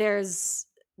there's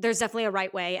definitely a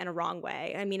right way and a wrong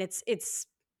way. I mean, it's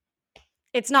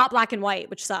not black and white,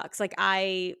 which sucks. Like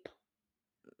I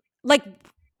like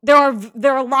there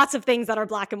are lots of things that are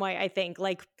black and white, I think,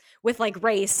 like with like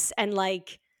race and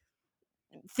like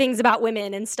things about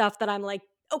women and stuff that I'm like,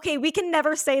 okay, we can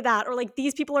never say that, or like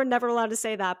these people are never allowed to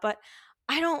say that. But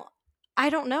I don't I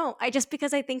don't know. I just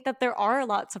because I think that there are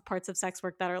lots of parts of sex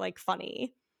work that are like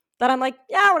funny that I'm like,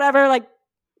 yeah, whatever. Like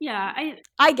Yeah,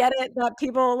 I get it that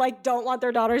people like don't want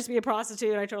their daughters to be a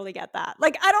prostitute. I totally get that.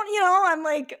 Like I don't, I'm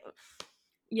like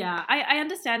I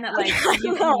understand that like I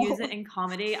you don't can know. use it in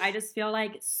comedy. I just feel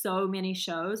like so many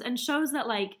shows and shows that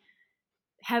like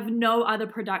have no other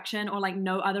production or like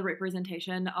no other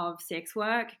representation of sex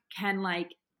work can like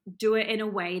do it in a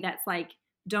way that's like,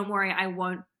 don't worry, I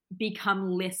won't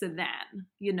become lesser than,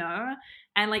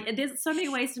 And like there's so many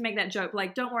ways to make that joke.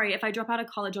 Like, don't worry, if I drop out of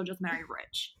college, I'll just marry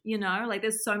rich, Like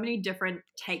there's so many different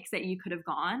takes that you could have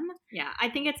gone. Yeah, I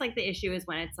think it's like the issue is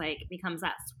when it's like becomes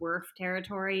that swerve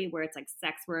territory where it's like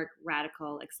sex work,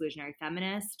 radical, exclusionary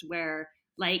feminist, where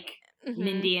like Mhm.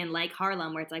 Mindy and like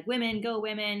Harlem, where it's like women,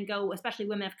 go, especially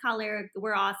women of color,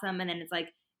 we're awesome. And then it's like,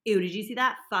 ew, did you see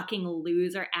that fucking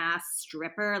loser ass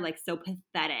stripper? Like so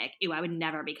pathetic. Ew, I would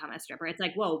never become a stripper. It's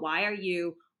like, whoa, why are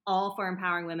you all for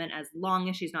empowering women as long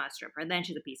as she's not a stripper? Then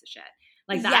she's a piece of shit.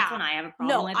 Like that's Yeah. when I have a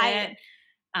problem No, with I it.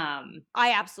 I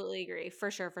absolutely agree.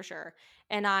 For sure.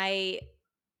 And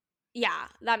yeah,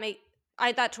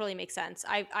 that totally makes sense.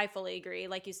 I fully agree.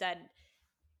 Like you said,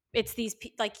 it's these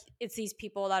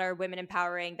people that are women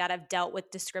empowering that have dealt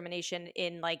with discrimination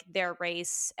in like their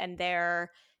race and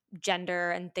their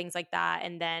gender and things like that,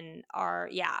 and then are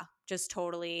just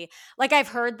totally like I've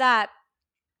heard that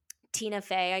Tina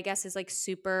Fey, I guess, is like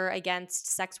super against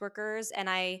sex workers, and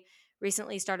I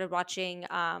recently started watching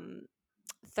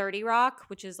 30 Rock,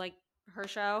 which is like her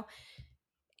show,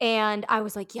 and I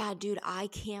was like, yeah, dude, I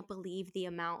can't believe the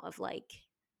amount of like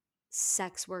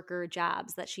sex worker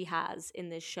jobs that she has in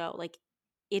this show. Like,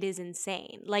 it is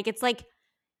insane. Like, it's like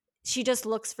she just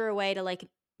looks for a way to like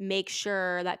make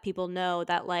sure that people know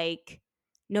that like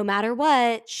no matter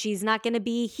what, she's not going to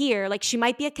be here. Like, she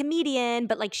might be a comedian,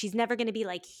 but like she's never going to be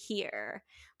like here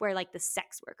where like the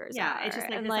sex workers Yeah, it's are. just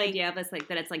like And this like, idea of us like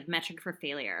that it's like metric for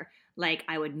failure. Like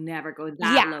I would never go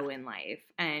that yeah, low in life.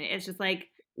 And it's just like,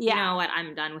 you yeah. know what,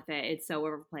 I'm done with it. It's so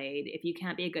overplayed. If you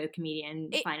can't be a good comedian,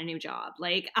 It, find a new job.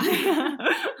 Like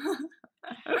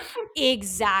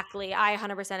exactly. I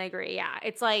 100% agree. Yeah.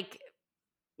 It's like,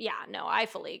 yeah, no, I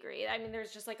fully agree. I mean,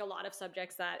 there's just like a lot of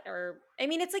subjects that are, I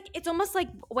mean, it's like, it's almost like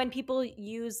when people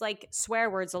use like swear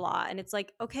words a lot and it's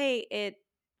like, okay,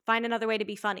 find another way to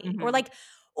be funny. Or Mhm. like,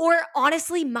 or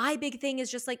honestly, my big thing is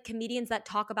just like comedians that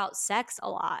talk about sex a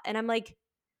lot. And I'm like,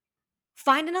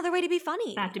 find another way to be Have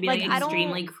funny. to be Like, like I don't,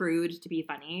 extremely crude to be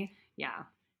funny. Yeah.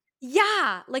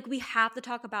 yeah, like we have to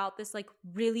talk about this like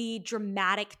really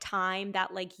dramatic time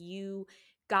that like you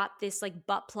got this like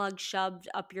butt plug shoved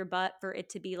up your butt for it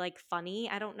to be like funny.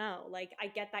 I don't know. Like I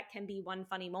get that can be one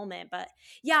funny moment, but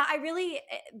yeah, I really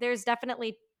there's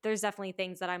definitely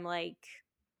things that I'm like,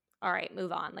 all right,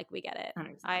 move on. Like we get it.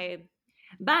 100%. I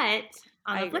But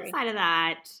on I the flip agree. side of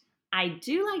that, I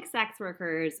do like sex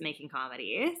workers making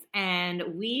comedies, and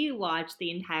we watched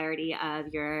the entirety of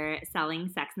your Selling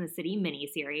Sex in the City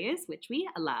miniseries, which we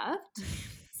loved.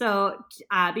 So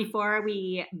before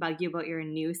we bug you about your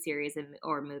new series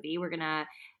or movie,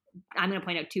 I'm gonna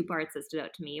point out two parts that stood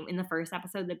out to me. In the first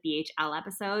episode, the BHL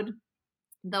episode,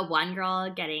 the one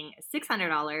girl getting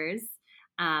 $600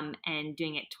 and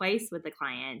doing it twice with the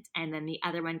client, and then the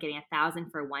other one getting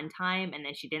 1,000 for one time, and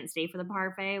then she didn't stay for the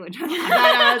parfait, which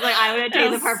I was like, I would have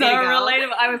taken the parfait so to go.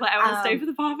 relatable. I was like, I want to stay for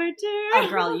the parfait too. Oh,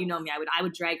 girl, you know me. I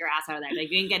would drag her ass out of there. Like,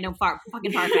 you didn't get no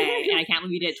fucking parfait, and I can't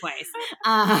believe you did it twice.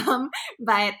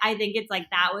 But I think it's like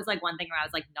that was like one thing where I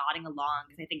was like nodding along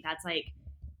because I think that's like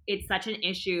it's such an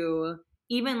issue.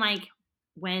 Even like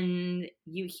when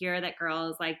you hear that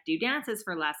girls like do dances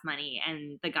for less money,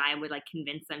 and the guy would like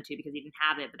convince them to because he didn't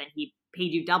have it, but then he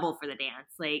paid you double for the dance.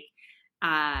 Like,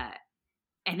 I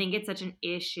think it's such an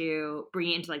issue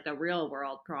bringing it into like the real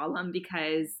world problem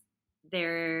because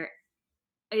there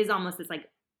is almost this like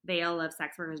veil of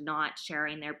sex workers not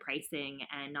sharing their pricing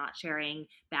and not sharing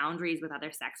boundaries with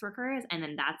other sex workers, and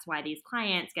then that's why these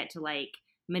clients get to like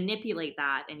manipulate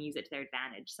that and use it to their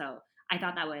advantage. So I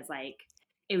thought that was like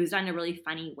it was done in a really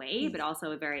funny way, but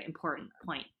also a very important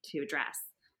point to address.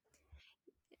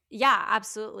 Yeah,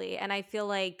 absolutely. And I feel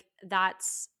like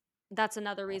that's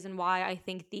another reason why I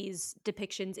think these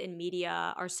depictions in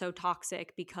media are so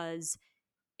toxic because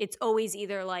it's always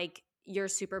either like you're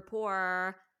super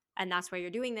poor and that's why you're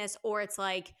doing this, or it's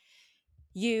like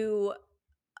you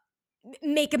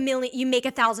make you make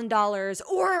 $1,000,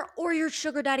 or your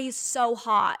sugar daddy is so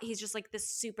hot, he's just like this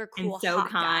super And cool so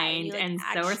hot guy, and kind you like and so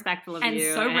actually, respectful of And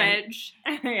you so and rich.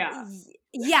 yeah.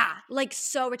 yeah, like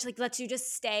so rich, like lets you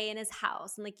just stay in his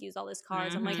house and like use all his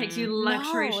cars. I'm like, Takes you Mm-hmm.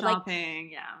 luxury no, like,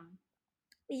 shopping. Yeah.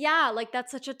 yeah, like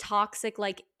that's such a toxic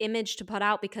like image to put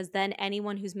out because then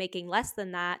anyone who's making less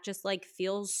than that just like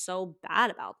feels so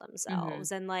bad about Mm-hmm.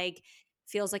 themselves and like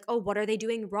feels like, oh, what are they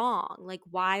doing wrong? Like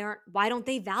why don't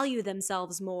they value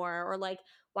themselves more, or like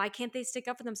why can't they stick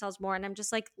up for themselves more? And I'm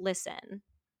just like, listen,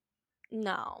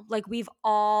 no. Like we've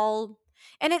all,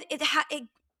 and it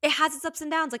has its ups and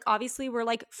downs. Like obviously we're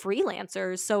like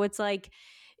freelancers, so it's like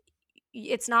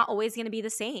it's not always going to be the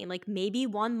same. Like maybe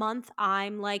one month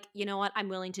I'm like, you know what, I'm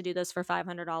willing to do this for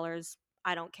 $500.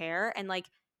 I don't care. And like,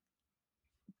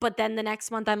 but then the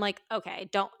next month I'm like, okay,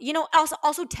 don't,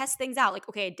 also test things out. Like,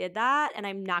 okay, I did that and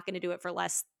I'm not going to do it for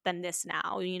less than this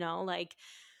now, like,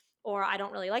 or I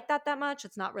don't really like that much.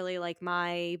 It's not really like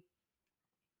my,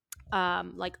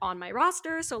 like on my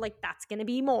roster. So like that's going to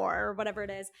be more or whatever it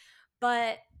is.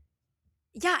 But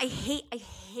yeah, I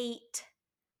hate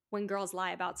when girls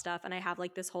lie about stuff, and I have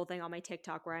like this whole thing on my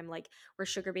TikTok where I'm like, where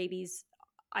sugar babies,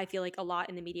 I feel like a lot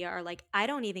in the media are like, I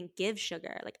don't even give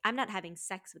sugar, like I'm not having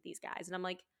sex with these guys, and I'm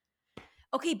like,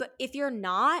 okay, but if you're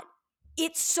not,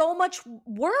 it's so much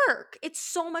work. It's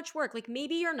so much work. Like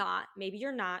maybe you're not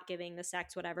giving the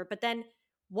sex, whatever, but then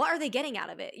what are they getting out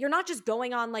of it? You're not just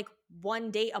going on like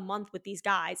one date a month with these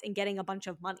guys and getting a bunch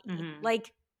of money. Mhm.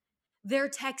 Like they're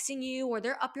texting you or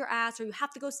they're up your ass or you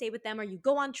have to go stay with them or you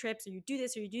go on trips or you do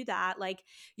this or you do that. Like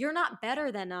you're not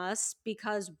better than us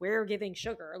because we're giving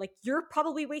sugar. Like you're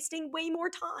probably wasting way more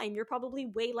time. You're probably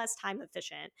way less time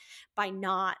efficient by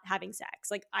not having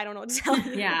sex. Like I don't know what to tell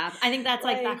you. Yeah, I think that's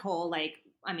like that whole like,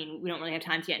 I mean, we don't really have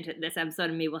time to get into this episode,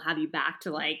 and maybe we'll have you back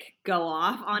to like go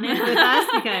off on it with us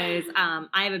because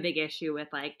I have a big issue with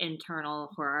like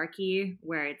internal hierarchy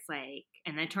where it's like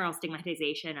an internal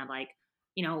stigmatization of like,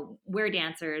 you know, we're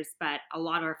dancers, but a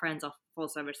lot of our friends are full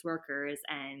service workers,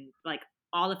 and like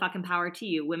all the fucking power to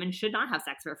you. Women should not have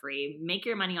sex for free. Make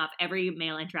your money off every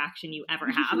male interaction you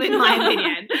ever have, in my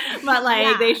opinion. But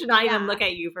like, they should not even look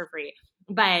at you for free.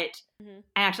 But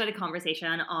I actually had a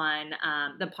conversation on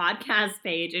the podcast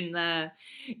page in the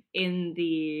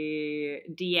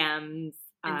DMs.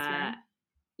 Instagram?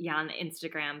 Yeah, on the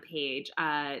Instagram page.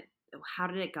 How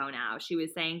did it go now? She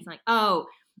was saying something. Oh,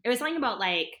 it was something about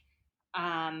like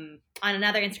on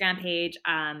another Instagram page.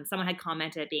 Someone had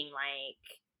commented being like,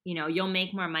 you know, you'll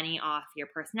make more money off your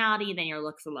personality than your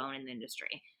looks alone in the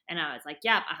industry. And I was like,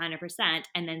 yep, 100%.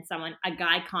 And then a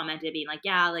guy commented being like,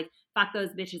 yeah, like, fuck those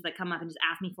bitches that come up and just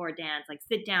ask me for a dance. Like,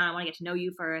 sit down. I want to get to know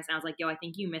you first. And I was like, yo, I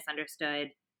think you misunderstood,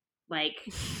 like,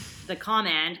 the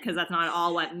comment, because that's not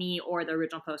all what me or the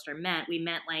original poster meant. We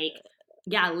meant, like,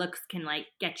 yeah, looks can, like,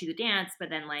 get you the dance, but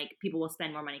then, like, people will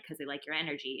spend more money because they like your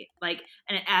energy. Like,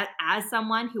 and as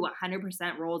someone who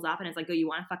 100% rolls up and is like, oh, you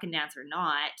want to fucking dance or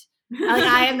not? Like,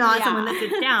 I am not someone that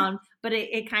sits down, but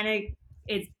it kind of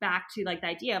is back to like the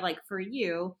idea of like, for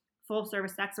you, full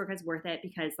service sex work is worth it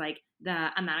because like the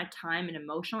amount of time and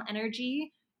emotional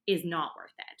energy is not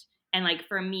worth it. And like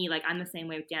for me, like I'm the same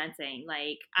way with dancing.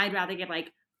 Like I'd rather get like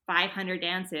 500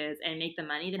 dances and make the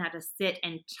money than have to sit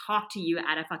and talk to you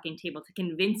at a fucking table to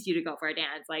convince you to go for a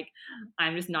dance. Like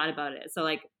I'm just not about it. So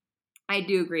like I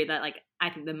do agree that like I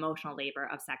think the emotional labor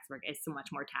of sex work is so much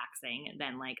more taxing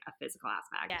than like a physical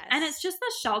aspect. Yes. And it's just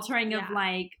the sheltering of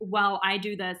like, well, I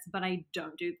do this, but I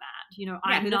don't do that. You know,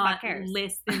 I'm who the not fuck cares?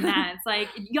 less than that. It's like,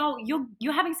 yo,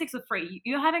 you're having sex for free.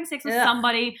 You're having sex with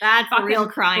somebody. That's a real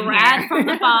crime Brad here. from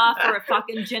the bar for a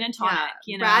fucking gin and tonic.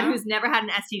 You know, Brad who's never had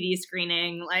an STD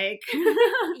screening. Like,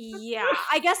 yeah,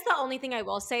 I guess the only thing I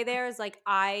will say there is like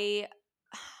I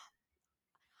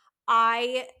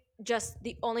just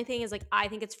the only thing is like I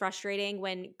think it's frustrating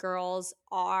when girls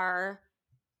are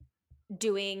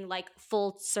doing like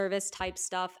full service type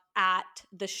stuff at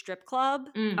the strip club.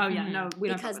 Oh yeah, no, we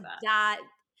don't because talk about that.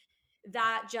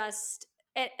 that just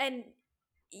and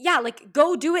yeah, like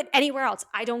go do it anywhere else.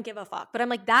 I don't give a fuck. But I'm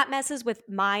like that messes with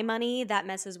my money, that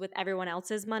messes with everyone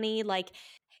else's money. Like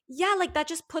yeah, like that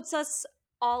just puts us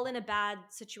all in a bad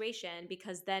situation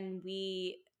because then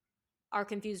we are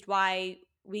confused why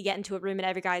we get into a room and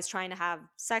every guy's trying to have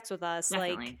sex with us.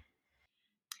 definitely. Like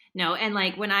No, and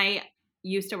like when I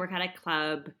used to work at a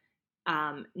club,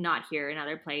 not here,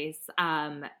 another place,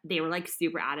 they were like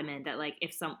super adamant that like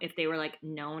if they were like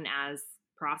known as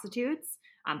prostitutes,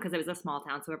 because it was a small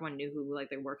town, so everyone knew who like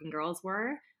the working girls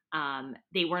were,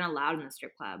 they weren't allowed in the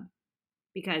strip club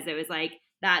because it was like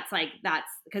that's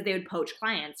because they would poach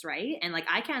clients, right? And like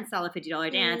I can't sell a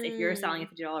 $50 dance if you're selling a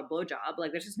 $50 blowjob.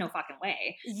 Like there's just no fucking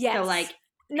way. yes. So like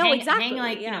no, exactly. hang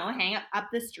like, yeah. you know, hang up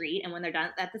the street, and when they're done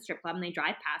at the strip club and they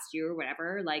drive past you or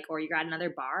whatever, like, or you're at another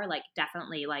bar, like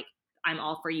definitely like I'm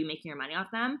all for you making your money off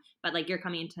them. But like you're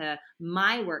coming into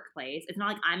my workplace. It's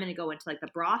not like I'm gonna go into like the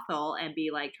brothel and be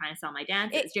like trying to sell my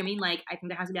dances. Do you know what I mean? Like I think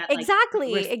there has to be that like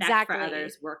respect for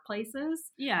others' workplaces.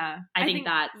 Yeah. I think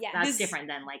that's yes. different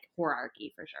than like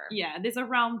hierarchy for sure. Yeah, there's a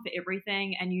realm for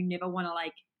everything, and you never want to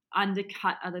like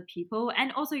undercut other people.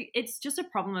 And also it's just a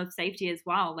problem of safety as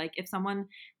well. Like if someone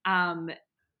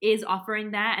is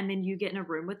offering that and then you get in a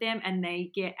room with them and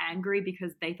they get angry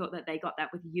because they thought that they got that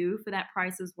with you for that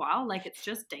price as well, like it's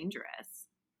just dangerous.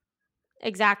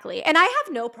 Exactly. And I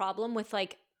have no problem with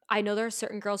like I know there are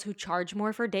certain girls who charge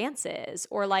more for dances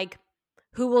or like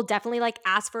who will definitely like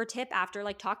ask for a tip after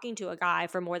like talking to a guy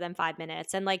for more than 5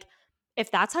 minutes. And like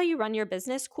if that's how you run your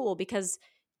business, cool, because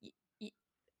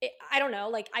I don't know,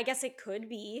 like I guess it could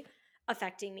be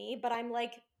affecting me, but I'm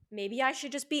like maybe I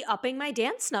should just be upping my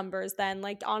dance numbers then.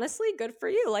 Like honestly, good for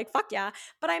you. Like fuck yeah.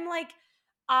 But I'm like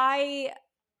I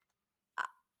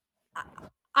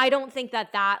I don't think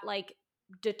that like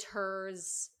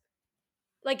deters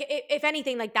like if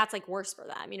anything like that's like worse for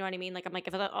them, you know what I mean? Like I'm like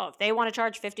if they want to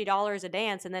charge $50 a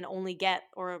dance and then only get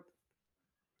or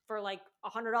for like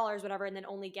 $100, whatever, and then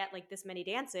only get like this many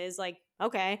dances, like,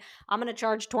 okay, I'm gonna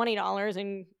charge $20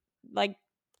 and like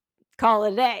call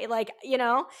it a day. Like,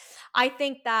 I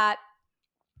think that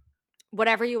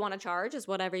whatever you want to charge is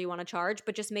whatever you want to charge,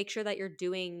 but just make sure that you're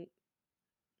doing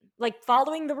like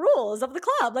following the rules of the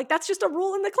club. Like that's just a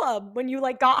rule in the club. When you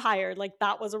like got hired, like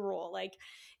that was a rule. Like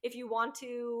if you want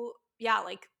to, yeah,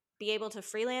 like be able to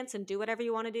freelance and do whatever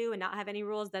you want to do and not have any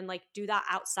rules, then like do that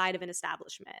outside of an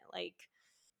establishment. Like,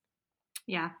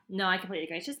 Yeah, no, I completely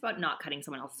agree. It's just about not cutting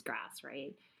someone else's grass,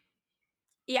 right?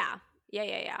 yeah.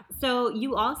 Yeah. So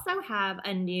you also have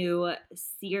a new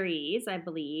series, I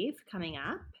believe, coming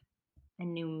up, a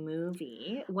new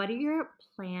movie. What are your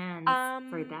plans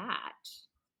for Um, that?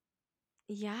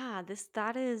 yeah,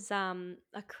 that is a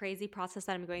crazy process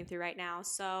that I'm going through right now.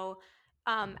 So,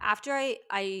 after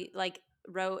I like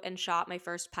wrote and shot my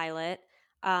first pilot,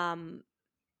 um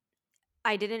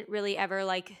I didn't really ever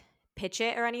like pitch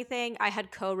it or anything. I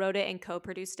had co-wrote it and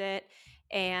co-produced it,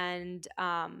 and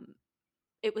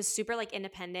it was super like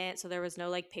independent, so there was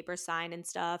no like paper sign and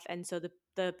stuff. And so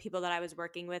the people that I was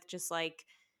working with, just like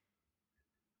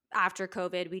after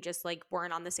COVID, we just like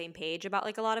weren't on the same page about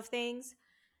like a lot of things.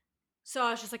 So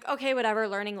I was just like, okay, whatever,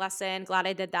 learning lesson. Glad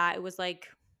I did that. It was like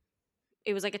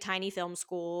a tiny film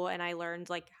school, and I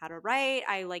learned like how to write.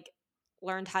 I like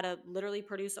learned how to literally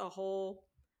produce a whole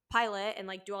pilot and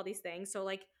like do all these things. So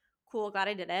like cool, glad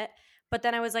I did it. But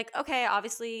then I was like, okay,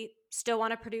 obviously still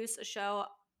want to produce a show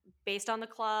based on the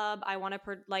club. I want to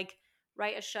like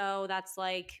write a show that's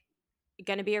like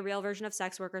going to be a real version of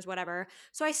sex workers, whatever.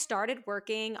 So I started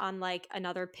working on like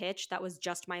another pitch that was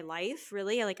just my life,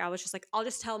 really. Like I was just like, I'll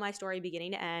just tell my story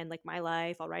beginning to end, like my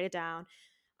life. I'll write it down.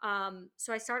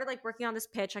 So I started like working on this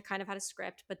pitch. I kind of had a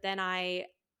script, but then I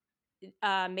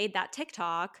made that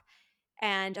TikTok,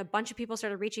 and a bunch of people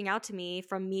started reaching out to me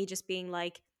from me just being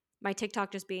like, my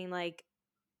TikTok just being like,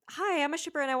 hi, I'm a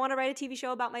shipper and I want to write a TV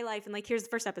show about my life. And like, here's the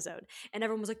first episode. And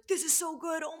everyone was like, this is so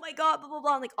good. Oh my God, blah, blah,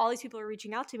 blah. And like all these people are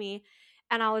reaching out to me.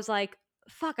 And I was like,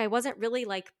 fuck, I wasn't really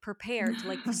like prepared to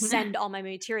like send all my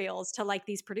materials to like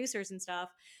these producers and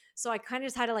stuff. So I kind of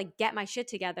just had to like get my shit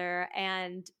together.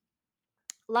 And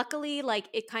luckily, like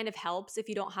it kind of helps if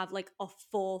you don't have like a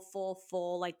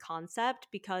full like concept,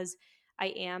 because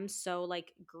I am so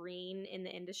like green in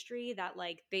the industry that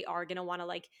like they are going to want to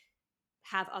like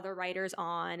have other writers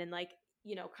on and like,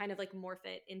 kind of like morph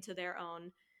it into their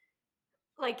own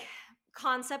like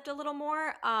concept a little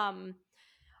more.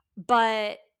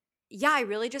 But yeah, I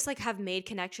really just like have made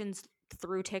connections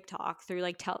through TikTok, through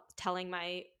like telling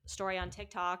my story on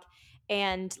TikTok.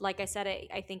 And like I said,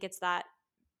 I think it's that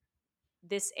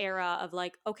this era of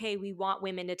like, okay, we want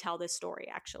women to tell this story.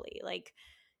 Actually, like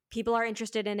people are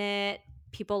interested in it,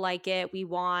 people like it. We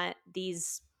want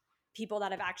these people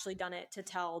that have actually done it to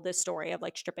tell this story of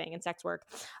like stripping and sex work.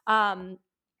 But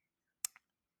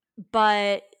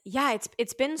yeah,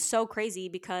 it's been so crazy,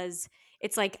 because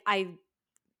it's like I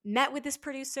met with this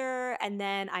producer, and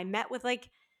then I met with like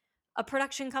a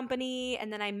production company,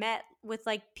 and then I met with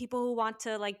like people who want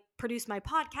to like produce my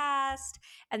podcast,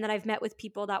 and then I've met with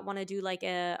people that want to do like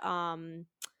a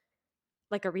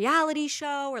reality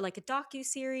show or like a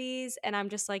docu-series. And I'm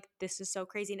just like, this is so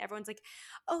crazy. And everyone's like,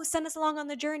 oh, send us along on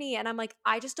the journey. And I'm like,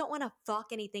 I just don't want to fuck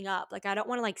anything up. Like I don't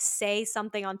want to like say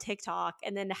something on TikTok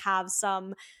and then have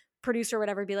some producer or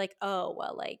whatever be like, oh,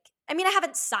 well, like, I mean, I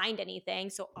haven't signed anything,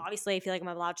 so obviously I feel like I'm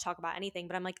allowed to talk about anything,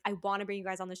 but I'm like, I want to bring you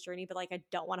guys on this journey, but like I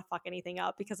don't want to fuck anything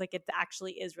up, because like it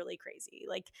actually is really crazy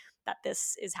like that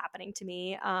this is happening to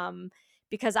me.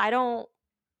 Because I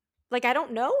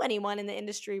don't know anyone in the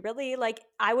industry really. Like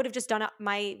I would have just done it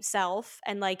myself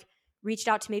and like reached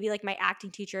out to maybe like my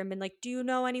acting teacher and been like, do you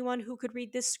know anyone who could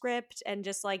read this script? And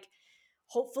just like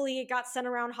hopefully it got sent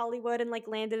around Hollywood and like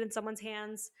landed in someone's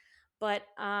hands. But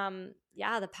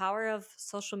yeah, the power of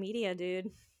social media, dude.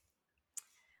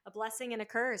 A blessing and a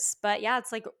curse. But yeah,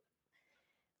 it's like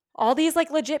all these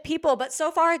like legit people, but so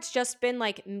far it's just been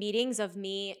like meetings of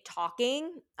me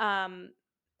talking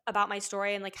about my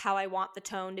story and like how I want the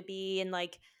tone to be and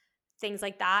like things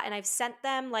like that. And I've sent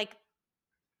them like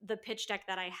the pitch deck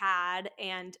that I had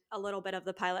and a little bit of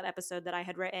the pilot episode that I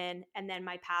had written, and then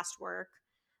my past work,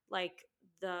 like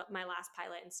my last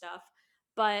pilot and stuff.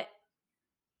 But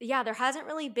yeah, there hasn't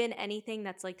really been anything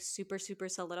that's like super super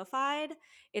solidified.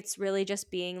 It's really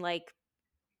just being like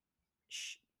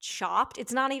shopped.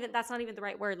 It's not even That's not even the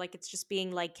right word. Like it's just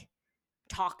being like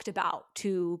talked about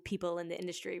to people in the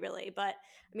industry, really. But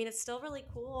I mean, it's still really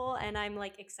cool, and I'm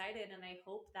like excited, and I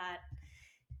hope that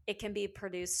it can be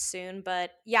produced soon. But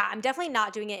yeah, I'm definitely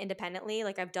not doing it independently.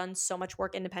 Like I've done so much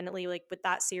work independently, like with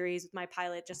that series, with my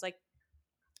pilot, just like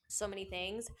so many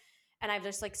things. and I've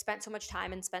just like spent so much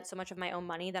time and spent so much of my own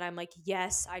money that I'm like,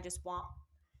 yes, I just want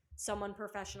someone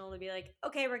professional to be like,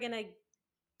 okay, we're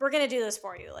gonna do this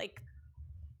for you, like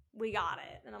we got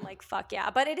it. And I'm like, fuck yeah.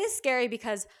 But it is scary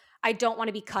because I don't want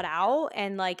to be cut out,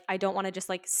 and like I don't want to just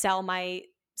like sell my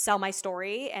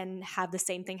story and have the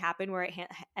same thing happen where it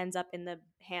ends up in the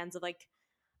hands of like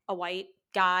a white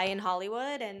guy in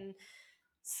Hollywood. And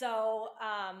so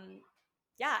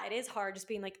yeah, it is hard just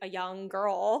being like a young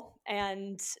girl,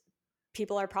 and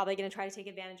people are probably going to try to take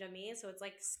advantage of me. So it's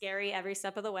like scary every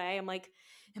step of the way. I'm like,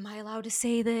 am I allowed to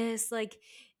say this? Like,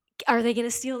 are they going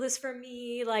to steal this from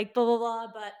me? Like, blah, blah, blah.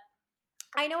 But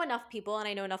I know enough people, and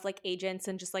I know enough like agents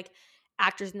and just like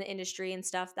actors in the industry and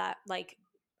stuff that like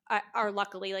are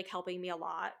luckily like helping me a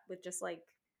lot with just like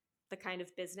the kind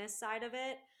of business side of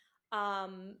it.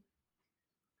 Um,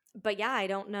 but yeah, I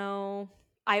don't know.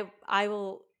 I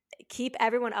will keep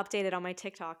everyone updated on my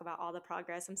TikTok about all the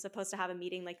progress. I'm supposed to have a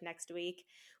meeting like next week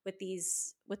with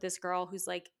this girl who's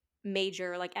like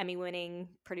major like Emmy winning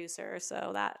producer.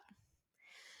 So that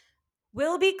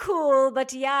will be cool,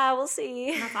 but yeah, we'll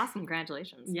see. That's awesome.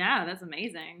 Congratulations. Yeah, that's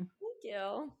amazing.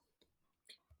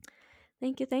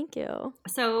 Thank you. Thank you.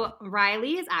 So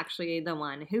Riley is actually the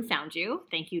one who found you.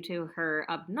 Thank you to her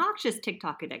obnoxious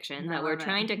TikTok addiction that we're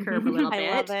trying to curb a little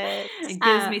bit. I love it. It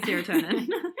gives me serotonin.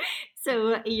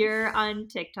 So you're on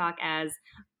TikTok as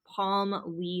Palm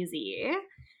Weezyy.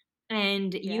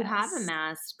 And you have Yes.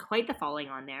 amassed quite the following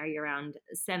on there. You're around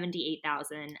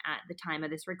 78,000 at the time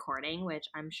of this recording, which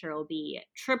I'm sure will be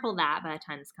triple that by the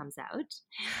time this comes out.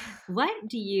 What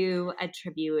do you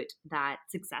attribute that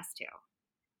success to?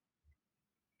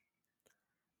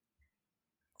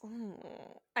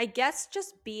 I guess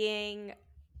just being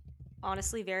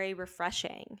honestly very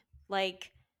refreshing.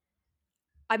 Like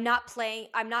I'm not playing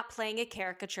a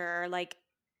caricature like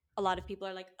a lot of people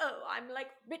are like, "Oh, I'm like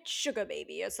rich sugar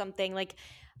baby or something." Like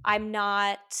I'm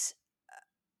not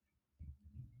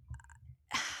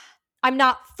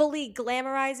fully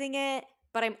glamorizing it,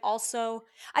 but I'm also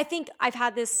I think I've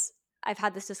had this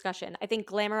discussion. I think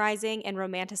glamorizing and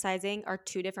romanticizing are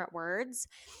two different words.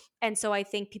 And so I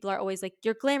think people are always like,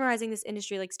 you're glamorizing this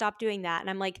industry, like stop doing that.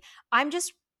 And I'm like, I'm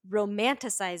just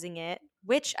romanticizing it,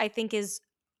 which I think is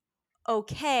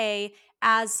okay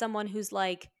as someone who's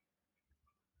like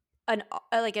an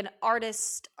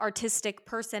artistic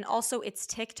person. Also, it's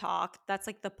TikTok. That's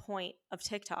like the point of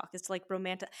TikTok. It's like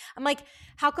romantic. I'm like,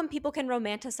 how come people can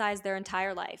romanticize their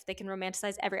entire life? They can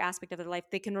romanticize every aspect of their life.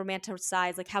 They can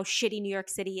romanticize like how shitty New York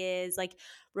City is, like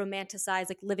romanticize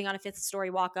like living on a fifth story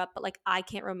walk up, but like I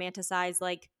can't romanticize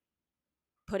like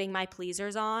putting my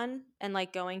pleasers on and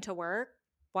like going to work.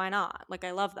 Why not? Like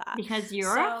I love that. Because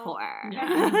you're a whore.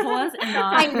 Yeah, whore's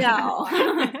not. I know.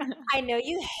 I know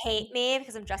you hate me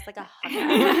because I'm dressed like a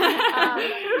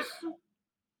hooker.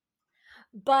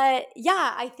 But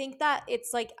yeah, I think that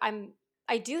it's like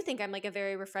I do think I'm like a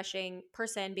very refreshing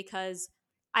person because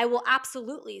I will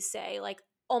absolutely say like,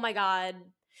 oh my God.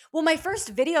 Well, my first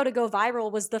video to go viral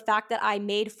was the fact that I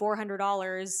made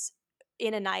 $400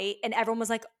 in a night, and everyone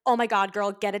was like, oh my God,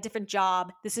 girl, get a different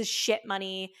job. This is shit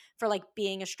money for like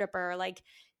being a stripper. Like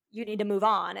you need to move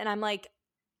on. And I'm like,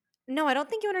 no, I don't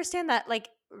think you understand that. Like,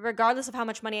 regardless of how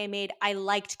much money I made, I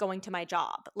liked going to my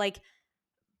job. Like,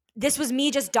 this was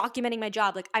me just documenting my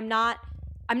job. Like, I'm not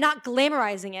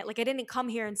glamorizing it. Like, I didn't come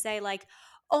here and say like,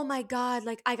 oh my God,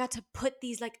 like I got to put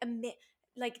these like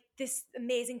this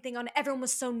amazing thing on. Everyone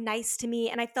was so nice to me,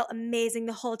 and I felt amazing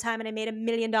the whole time, and I made $1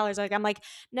 million. Like, I'm like,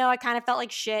 no, I kind of felt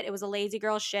like shit. It was a lazy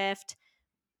girl shift.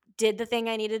 Did the thing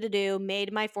I needed to do,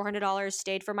 made my $400,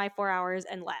 stayed for my 4 hours,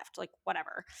 and left. Like,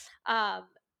 whatever.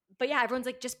 But yeah, everyone's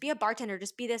like, just be a bartender,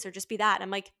 just be this or just be that. And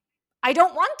I'm like, I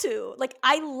don't want to. Like,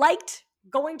 I liked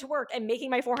going to work and making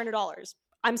my $400.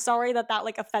 I'm sorry that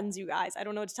like offends you guys. I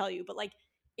don't know what to tell you, but like,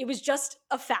 it was just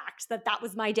a fact that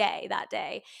was my day that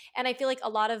day. And I feel like a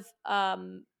lot of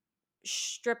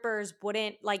strippers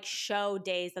wouldn't like show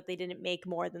days that they didn't make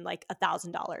more than like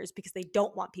 $1,000 because they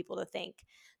don't want people to think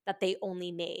that they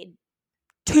only made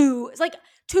it's like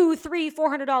 $200, $300,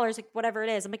 $400, like whatever it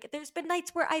is. I'm like, there's been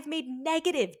nights where I've made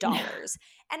negative dollars.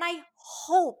 And I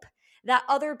hope that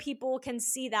other people can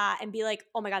see that and be like,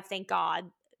 oh my God, thank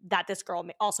God that this girl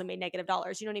also made negative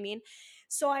dollars. You know what I mean?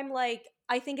 So I'm like,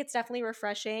 I think it's definitely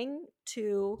refreshing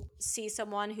to see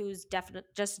someone who's definitely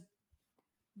just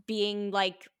being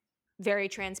like very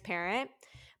transparent,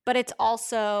 but it's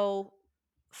also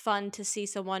fun to see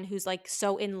someone who's like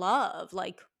so in love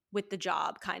like with the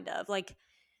job, kind of like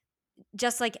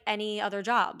just like any other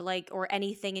job, like, or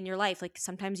anything in your life, like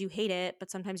sometimes you hate it,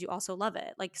 but sometimes you also love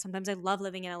it. Like sometimes I love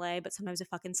living in LA, but sometimes it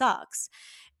fucking sucks.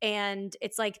 And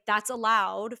it's like that's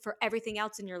allowed for everything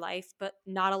else in your life, but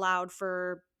not allowed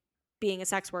for being a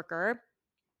sex worker.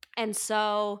 And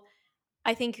so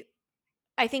I think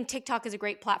I think TikTok is a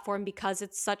great platform because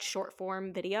it's such short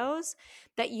form videos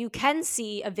that you can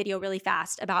see a video really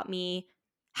fast about me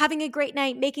having a great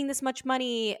night, making this much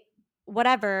money,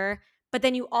 whatever. But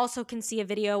then you also can see a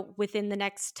video within the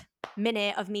next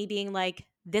minute of me being like,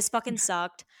 this fucking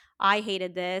sucked. I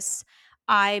hated this.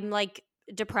 I'm like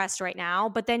depressed right now.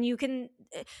 But then you can,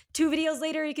 2 videos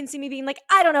later, you can see me being like,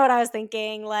 I don't know what I was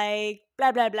thinking, like,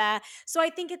 blah, blah, blah. So I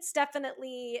think it's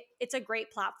a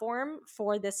great platform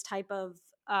for this type of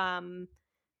um,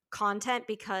 content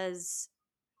because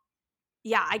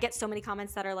yeah, I get so many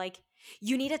comments that are like,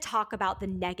 you need to talk about the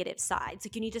negative sides.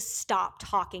 Like, you need to stop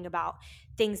talking about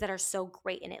things that are so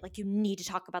great in it. Like, you need to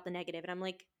talk about the negative. And I'm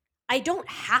like, I don't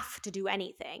have to do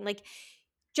anything. Like,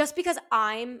 just because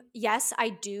yes, I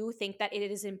do think that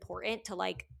it is important to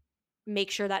like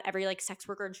make sure that every like sex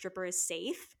worker and stripper is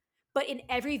safe. But in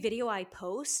every video I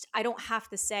post, I don't have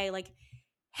to say, like,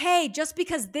 hey, just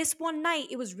because this one night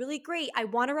it was really great, I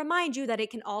want to remind you that it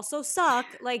can also suck.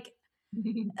 Like,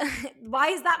 why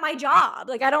is that my job?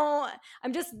 Like,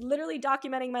 I'm just literally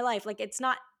documenting my life. Like, it's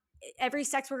not, every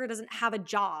sex worker doesn't have a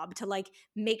job to like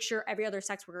make sure every other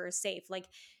sex worker is safe. Like,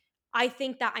 I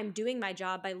think that I'm doing my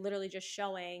job by literally just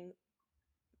showing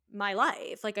my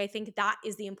life. Like, I think that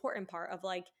is the important part of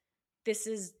like, this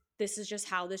is just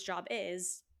how this job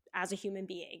is as a human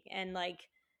being. And like,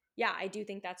 yeah, I do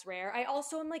think that's rare. I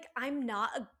also am like, I'm not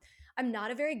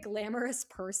a very glamorous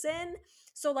person.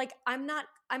 So like I'm not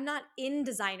in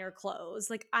designer clothes.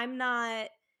 Like I'm not,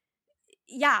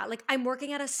 yeah, like I'm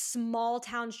working at a small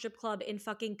town strip club in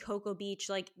fucking Cocoa Beach.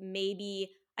 Like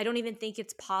maybe I don't even think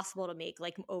it's possible to make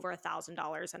like over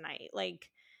 $1,000 a night. Like,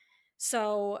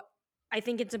 so I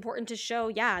think it's important to show,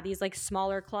 yeah, these like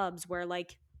smaller clubs where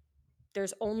like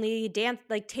there's only dance,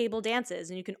 like table dances,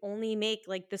 and you can only make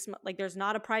like this, like there's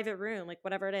not a private room, like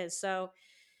whatever it is. So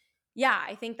yeah,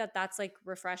 I think that that's like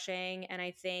refreshing. And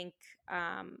I think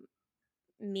um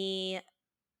me,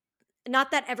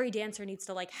 not that every dancer needs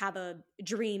to like have a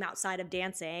dream outside of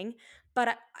dancing,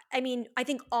 but I mean, I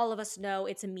think all of us know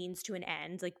it's a means to an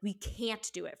end. Like we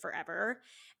can't do it forever.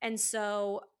 And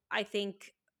so I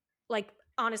think, like,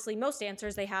 honestly, most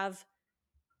dancers, they have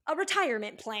a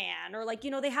retirement plan, or like,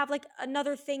 they have like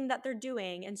another thing that they're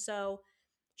doing. And so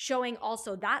showing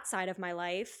also that side of my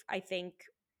life, I think,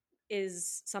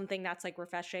 is something that's like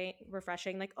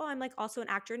refreshing. Like, oh, I'm like also an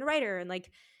actor and a writer, and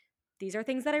like these are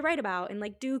things that I write about and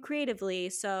like do creatively.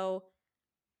 So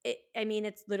I mean,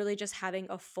 it's literally just having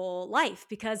a full life,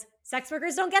 because sex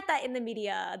workers don't get that in the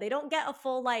media. They don't get a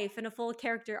full life and a full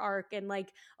character arc and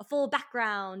like a full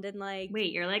background and like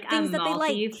Wait, you're like a things that they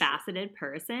like. multifaceted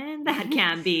person? That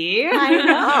can be. I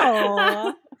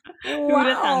know.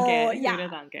 Who'da thunk Wow. it? Yeah. Who'da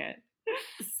thunk it?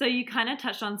 So you kind of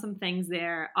touched on some things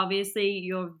there. Obviously,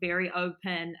 you're very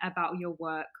open about your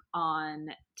work on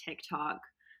TikTok.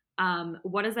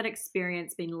 What has that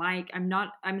experience been like? I'm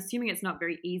assuming it's not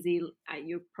very easy.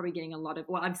 You're probably getting a lot of,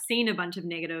 well, I've seen a bunch of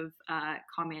negative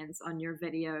comments on your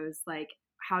videos. Like,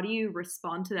 how do you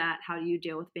respond to that? How do you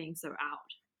deal with being so out?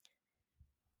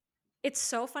 It's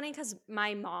so funny because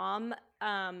my mom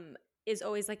is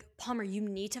always like, Palmer, you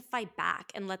need to fight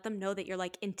back and let them know that you're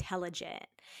like intelligent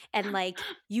and like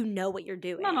you know what you're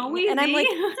Mama doing. And I'm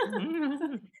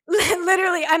Weezyy. like,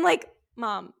 literally, I'm like,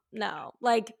 Mom, no.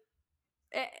 Like,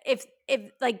 if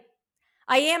like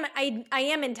I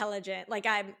am intelligent. Like,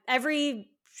 I'm every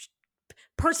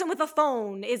person with a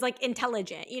phone is like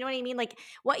intelligent. You know what I mean? Like,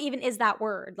 what even is that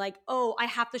word? Like, oh, I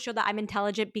have to show that I'm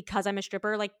intelligent because I'm a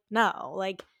stripper? Like, no.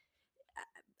 Like,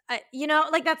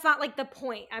 like that's not like the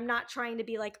point. I'm not trying to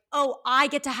be like, oh, I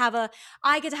get to have a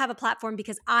platform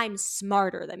because I'm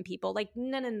smarter than people. Like,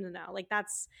 no, no, no, no. Like,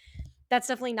 that's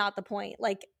definitely not the point.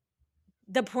 Like,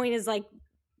 the point is like,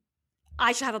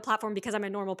 I should have a platform because I'm a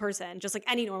normal person, just like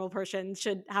any normal person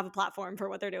should have a platform for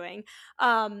what they're doing.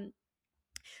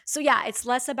 So yeah, it's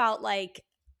less about like,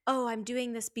 oh, I'm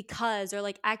doing this because, or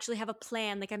like I actually have a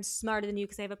plan, like I'm smarter than you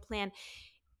because I have a plan.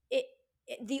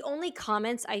 The only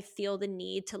comments I feel the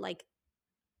need to like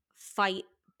fight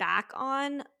back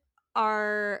on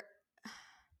are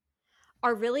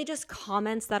really just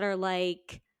comments that are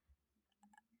like,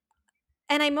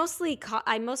 and I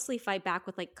mostly fight back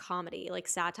with like comedy, like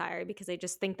satire, because I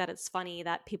just think that it's funny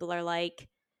that people are like,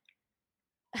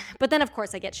 but then of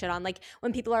course I get shit on, like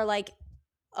when people are like,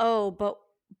 oh,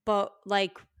 but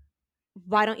like,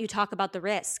 why don't you talk about the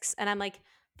risks? And I'm like,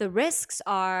 the risks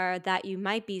are that you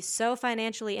might be so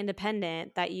financially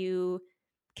independent that you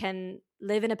can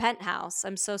live in a penthouse.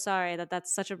 I'm so sorry that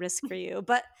that's such a risk for you.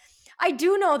 But I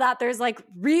do know that there's like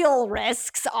real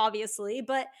risks, obviously.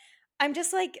 But I'm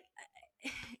just like,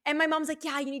 and my mom's like,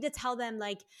 yeah, you need to tell them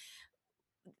like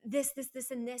this,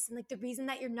 and this. And like the reason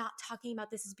that you're not talking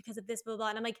about this is because of this, blah, blah.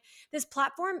 And I'm like, this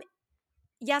platform,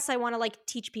 yes, I want to like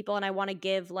teach people and I want to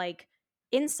give like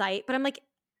insight, but I'm like,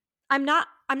 I'm not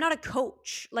a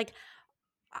coach. Like,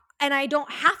 and I don't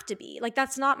have to be. Like,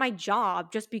 that's not my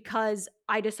job just because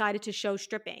I decided to show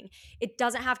stripping. It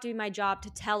doesn't have to be my job to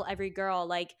tell every girl,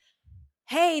 like,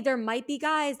 hey, there might be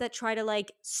guys that try to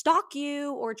like stalk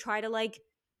you or try to like,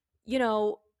 you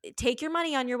know, take your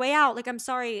money on your way out. Like, I'm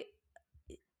sorry.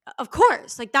 Of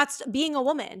course. Like, that's being a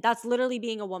woman. That's literally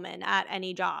being a woman at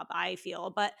any job, I feel.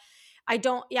 But I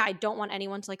don't want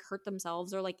anyone to like hurt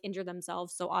themselves or like injure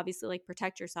themselves. So obviously, like,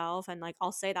 protect yourself. And like,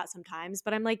 I'll say that sometimes,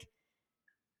 but I'm like,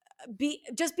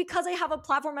 just because I have a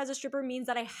platform as a stripper means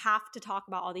that I have to talk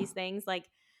about all these things. Like,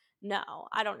 no,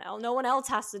 I don't know. No one else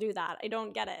has to do that. I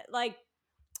don't get it. Like,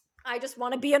 I just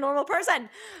want to be a normal person.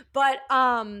 But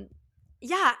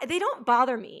yeah, they don't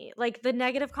bother me. Like, the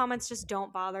negative comments just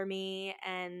don't bother me,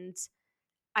 and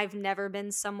I've never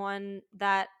been someone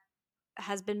that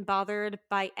has been bothered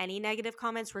by any negative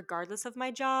comments regardless of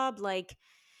my job, like,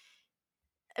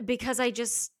 because I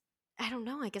don't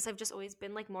know, I guess I've just always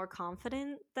been like more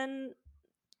confident than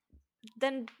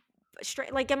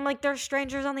straight. Like, I'm like, they're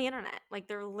strangers on the internet. Like,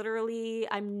 they're literally,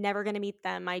 I'm never going to meet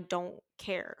them. I don't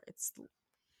care.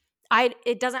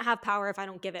 It doesn't have power if I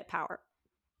don't give it power.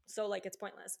 So like, it's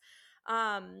pointless.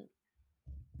 Um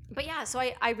but yeah, so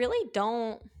I really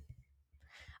don't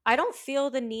feel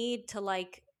the need to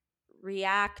like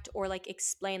react or like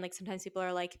explain. Like, sometimes people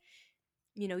are like,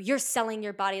 you're selling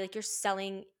your body, like you're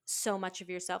selling so much of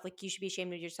yourself, like you should be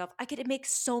ashamed of yourself. I could make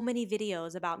so many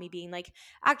videos about me being like,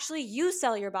 actually, you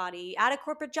sell your body at a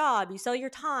corporate job, you sell your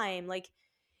time, like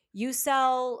you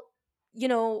sell, you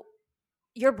know,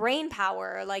 your brain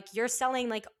power, like you're selling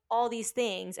like all these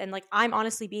things, and like I'm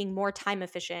honestly being more time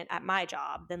efficient at my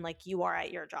job than like you are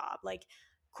at your job. Like,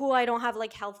 cool, I don't have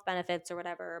like health benefits or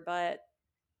whatever, but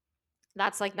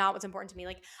that's like not what's important to me.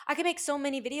 Like, I could make so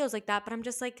many videos like that, but I'm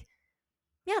just like,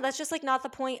 yeah, that's just like not the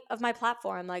point of my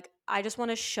platform. Like, I just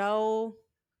want to show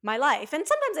my life. And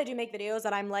sometimes I do make videos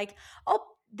that I'm like, oh,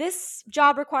 this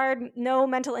job required no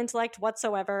mental intellect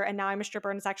whatsoever, and now I'm a stripper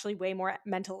and it's actually way more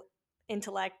mental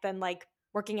intellect than like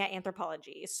working at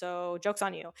Anthropology. So joke's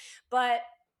on you. But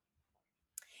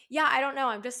yeah, I don't know.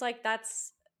 I'm just like,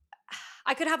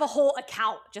 I could have a whole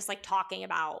account just like talking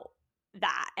about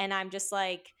that. And I'm just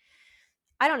like,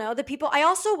 I don't know, the people. I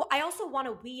also want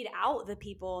to weed out the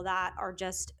people that are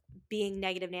just being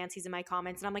negative Nancy's in my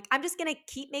comments, and I'm like, I'm just gonna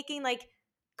keep making like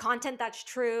content that's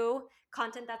true,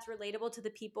 content that's relatable to the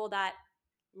people that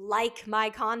like my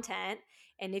content,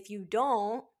 and if you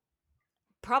don't,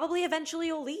 probably eventually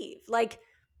you'll leave. Like,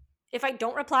 if I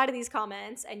don't reply to these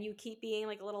comments and you keep being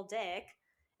like a little dick,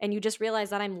 and you just realize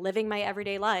that I'm living my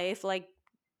everyday life, like,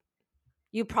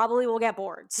 you probably will get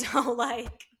bored. So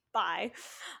like, bye.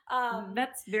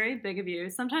 That's very big of you.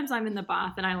 Sometimes I'm in the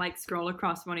bath and I like scroll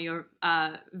across one of your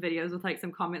videos with like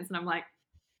some comments, and I'm like,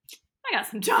 I got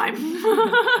some time.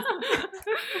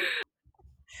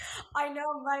 I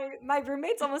know, my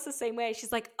roommate's almost the same way.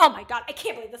 She's like, "Oh my god, I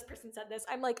can't believe this person said this."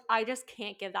 I'm like, I just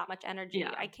can't give that much energy.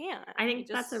 Yeah. I can't. I think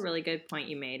that's a really good point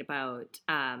you made about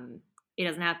it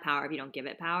doesn't have power if you don't give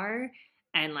it power.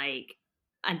 And like,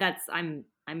 and that's I'm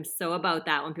so about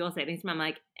that. When people say things to me, I'm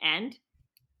like, and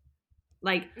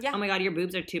like, Yeah. oh my god, your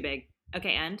boobs are too big.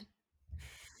 Okay, and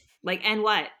like, and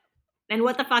what? And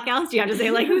what the fuck else do you have to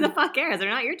say? Like, who the fuck cares? They're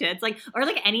not your tits. Like, or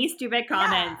like any stupid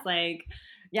comments. Yeah. Like,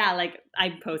 yeah, like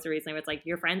I posted recently where it's like,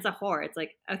 your friend's a whore. It's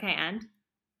like, okay, and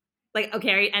like,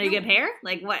 okay, and you get hair?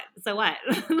 Like, what? So what?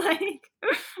 Like,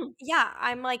 Yeah,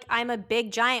 I'm like, I'm a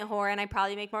big giant whore and I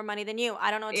probably make more money than you.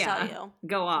 I don't know what to tell yeah, you.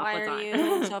 go off. Why What's are on?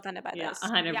 you so offended by Yeah, this?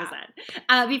 100%.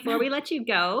 Yeah. Before we let you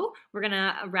go, we're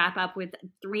gonna wrap up with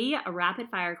 3 rapid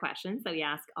fire questions that we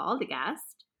ask all the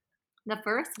guests. The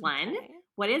first one: Okay.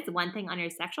 what is one thing on your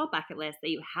sexual bucket list that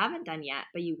you haven't done yet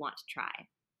but you want to try?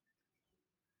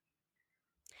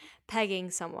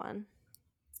 Pegging someone.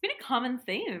 It's been a common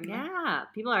theme. Yeah,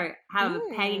 people have a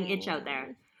pegging itch out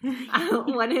there.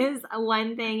 Mm. What is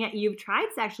one thing you've tried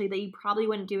sexually that you probably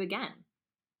wouldn't do again?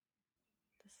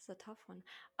 This is a tough one.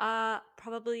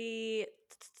 Probably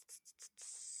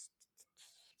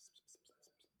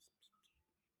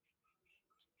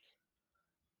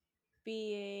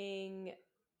being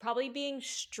being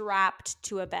strapped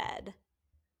to a bed.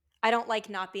 I don't like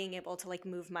not being able to like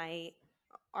move my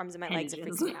arms and my legs. It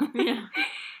freaks Hinges. me out. Yeah.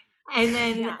 And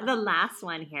then Yeah. the last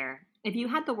one here. If you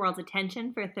had the world's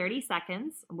attention for 30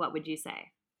 seconds, what would you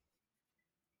say?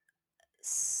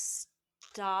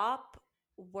 Stop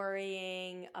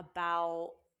worrying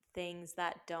about things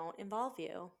that don't involve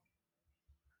you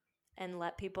and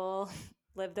let people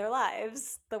live their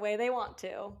lives the way they want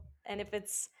to. And if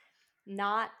it's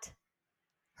not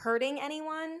hurting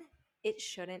anyone, it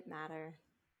shouldn't matter.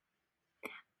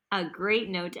 A great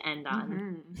note to end on.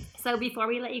 Mhm. So before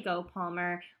we let you go,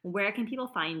 Palmer, where can people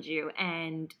find you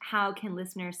and how can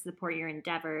listeners support your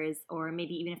endeavors, or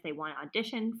maybe even if they want to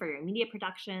audition for your media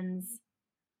productions?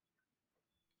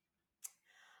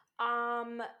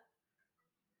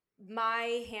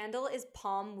 My handle is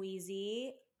Palm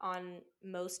Weezyy on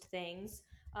most things.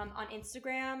 On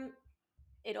Instagram,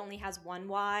 it only has one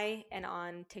Y, and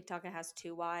on TikTok it has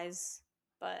two Ys,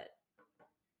 but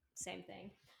same thing.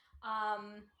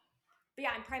 But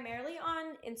yeah, I'm primarily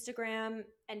on Instagram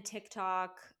and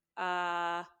TikTok.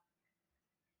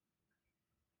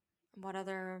 What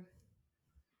other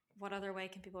way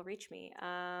can people reach me?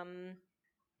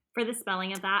 For the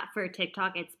spelling of that, for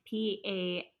TikTok, it's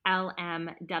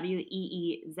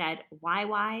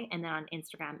PALMWEEZYY. And then on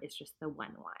Instagram, it's just the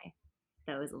one Y.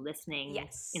 Those listening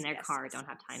in their car don't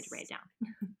have time to write it down.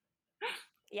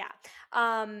 Yeah.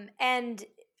 And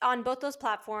on both those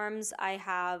platforms, I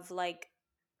have like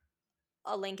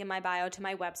a link in my bio to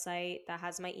my website that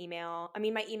has my email. I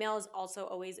mean, my email is also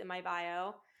always in my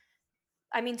bio.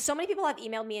 I mean, so many people have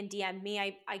emailed me and DM'd me.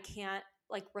 I can't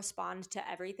like respond to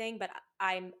everything, but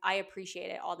I appreciate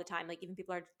it all the time. Like even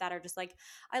people that are just like,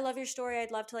 I love your story.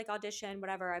 I'd love to like audition,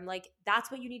 whatever. I'm like,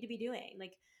 that's what you need to be doing.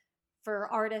 Like for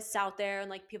artists out there and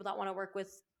like people that want to work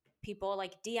with people,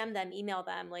 like DM them, email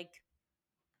them. Like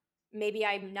maybe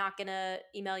I'm not gonna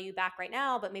email you back right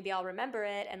now, but maybe I'll remember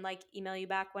it and like email you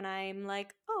back when I'm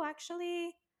like, oh,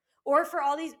 actually. Or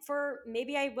for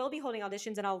maybe I will be holding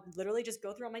auditions and I'll literally just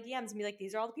go through all my DMs and be like,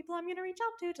 these are all the people I'm gonna reach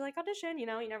out to like audition. You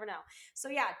know, you never know. So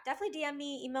yeah, definitely DM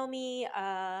me, email me,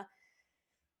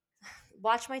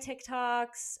 watch my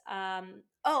TikToks.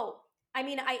 I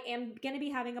mean, I am gonna be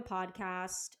having a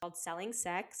podcast called Selling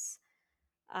Sex,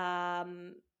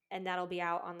 and that'll be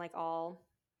out on like all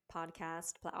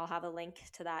podcast. I'll have a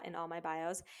link to that in all my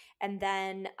bios, and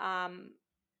then I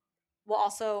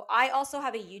also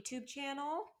have a YouTube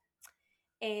channel,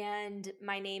 and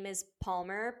my name is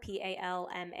Palmer,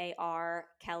 Palmar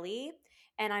Kelly,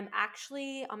 and I'm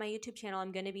actually on my YouTube channel.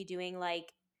 I'm going to be doing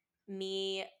like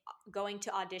me going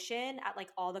to audition at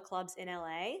like all the clubs in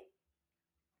LA,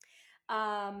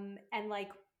 and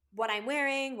like what I'm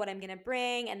wearing, what I'm gonna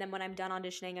bring, and then when I'm done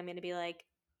auditioning, I'm gonna be like,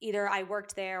 either I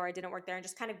worked there or I didn't work there, and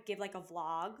just kind of give like a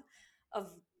vlog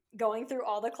of going through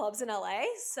all the clubs in LA.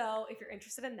 So if you're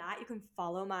interested in that, you can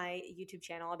follow my YouTube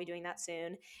channel. I'll be doing that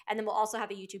soon, and then we'll also have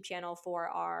a YouTube channel for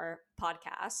our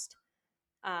podcast,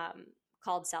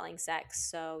 called Selling Sex.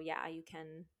 So yeah, you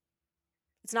can.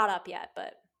 It's not up yet,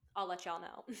 but I'll let y'all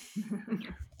know.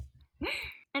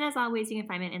 And as always, you can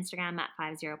find me on Instagram at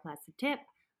 50plusatip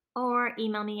or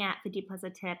email me at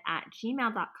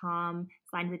 50plusatip@gmail.com.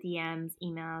 Slide into the DMs,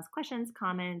 emails, questions,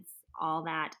 comments, all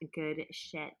that good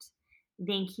shit.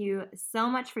 Thank you so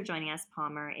much for joining us,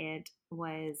 Palmer. It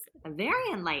was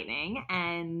very enlightening,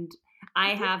 and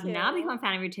I have now become a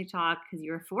fan of your TikTok because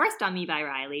you were forced on me by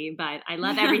Riley, but I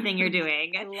love everything you're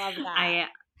doing. I love that.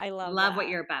 I love what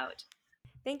you're about.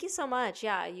 Thank you so much.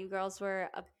 Yeah, you girls were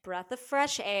a breath of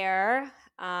fresh air.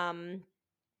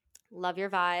 Love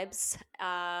your vibes.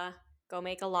 Go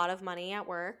make a lot of money at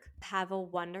work. Have a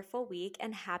wonderful week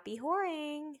and happy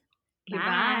whoring.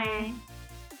 Bye.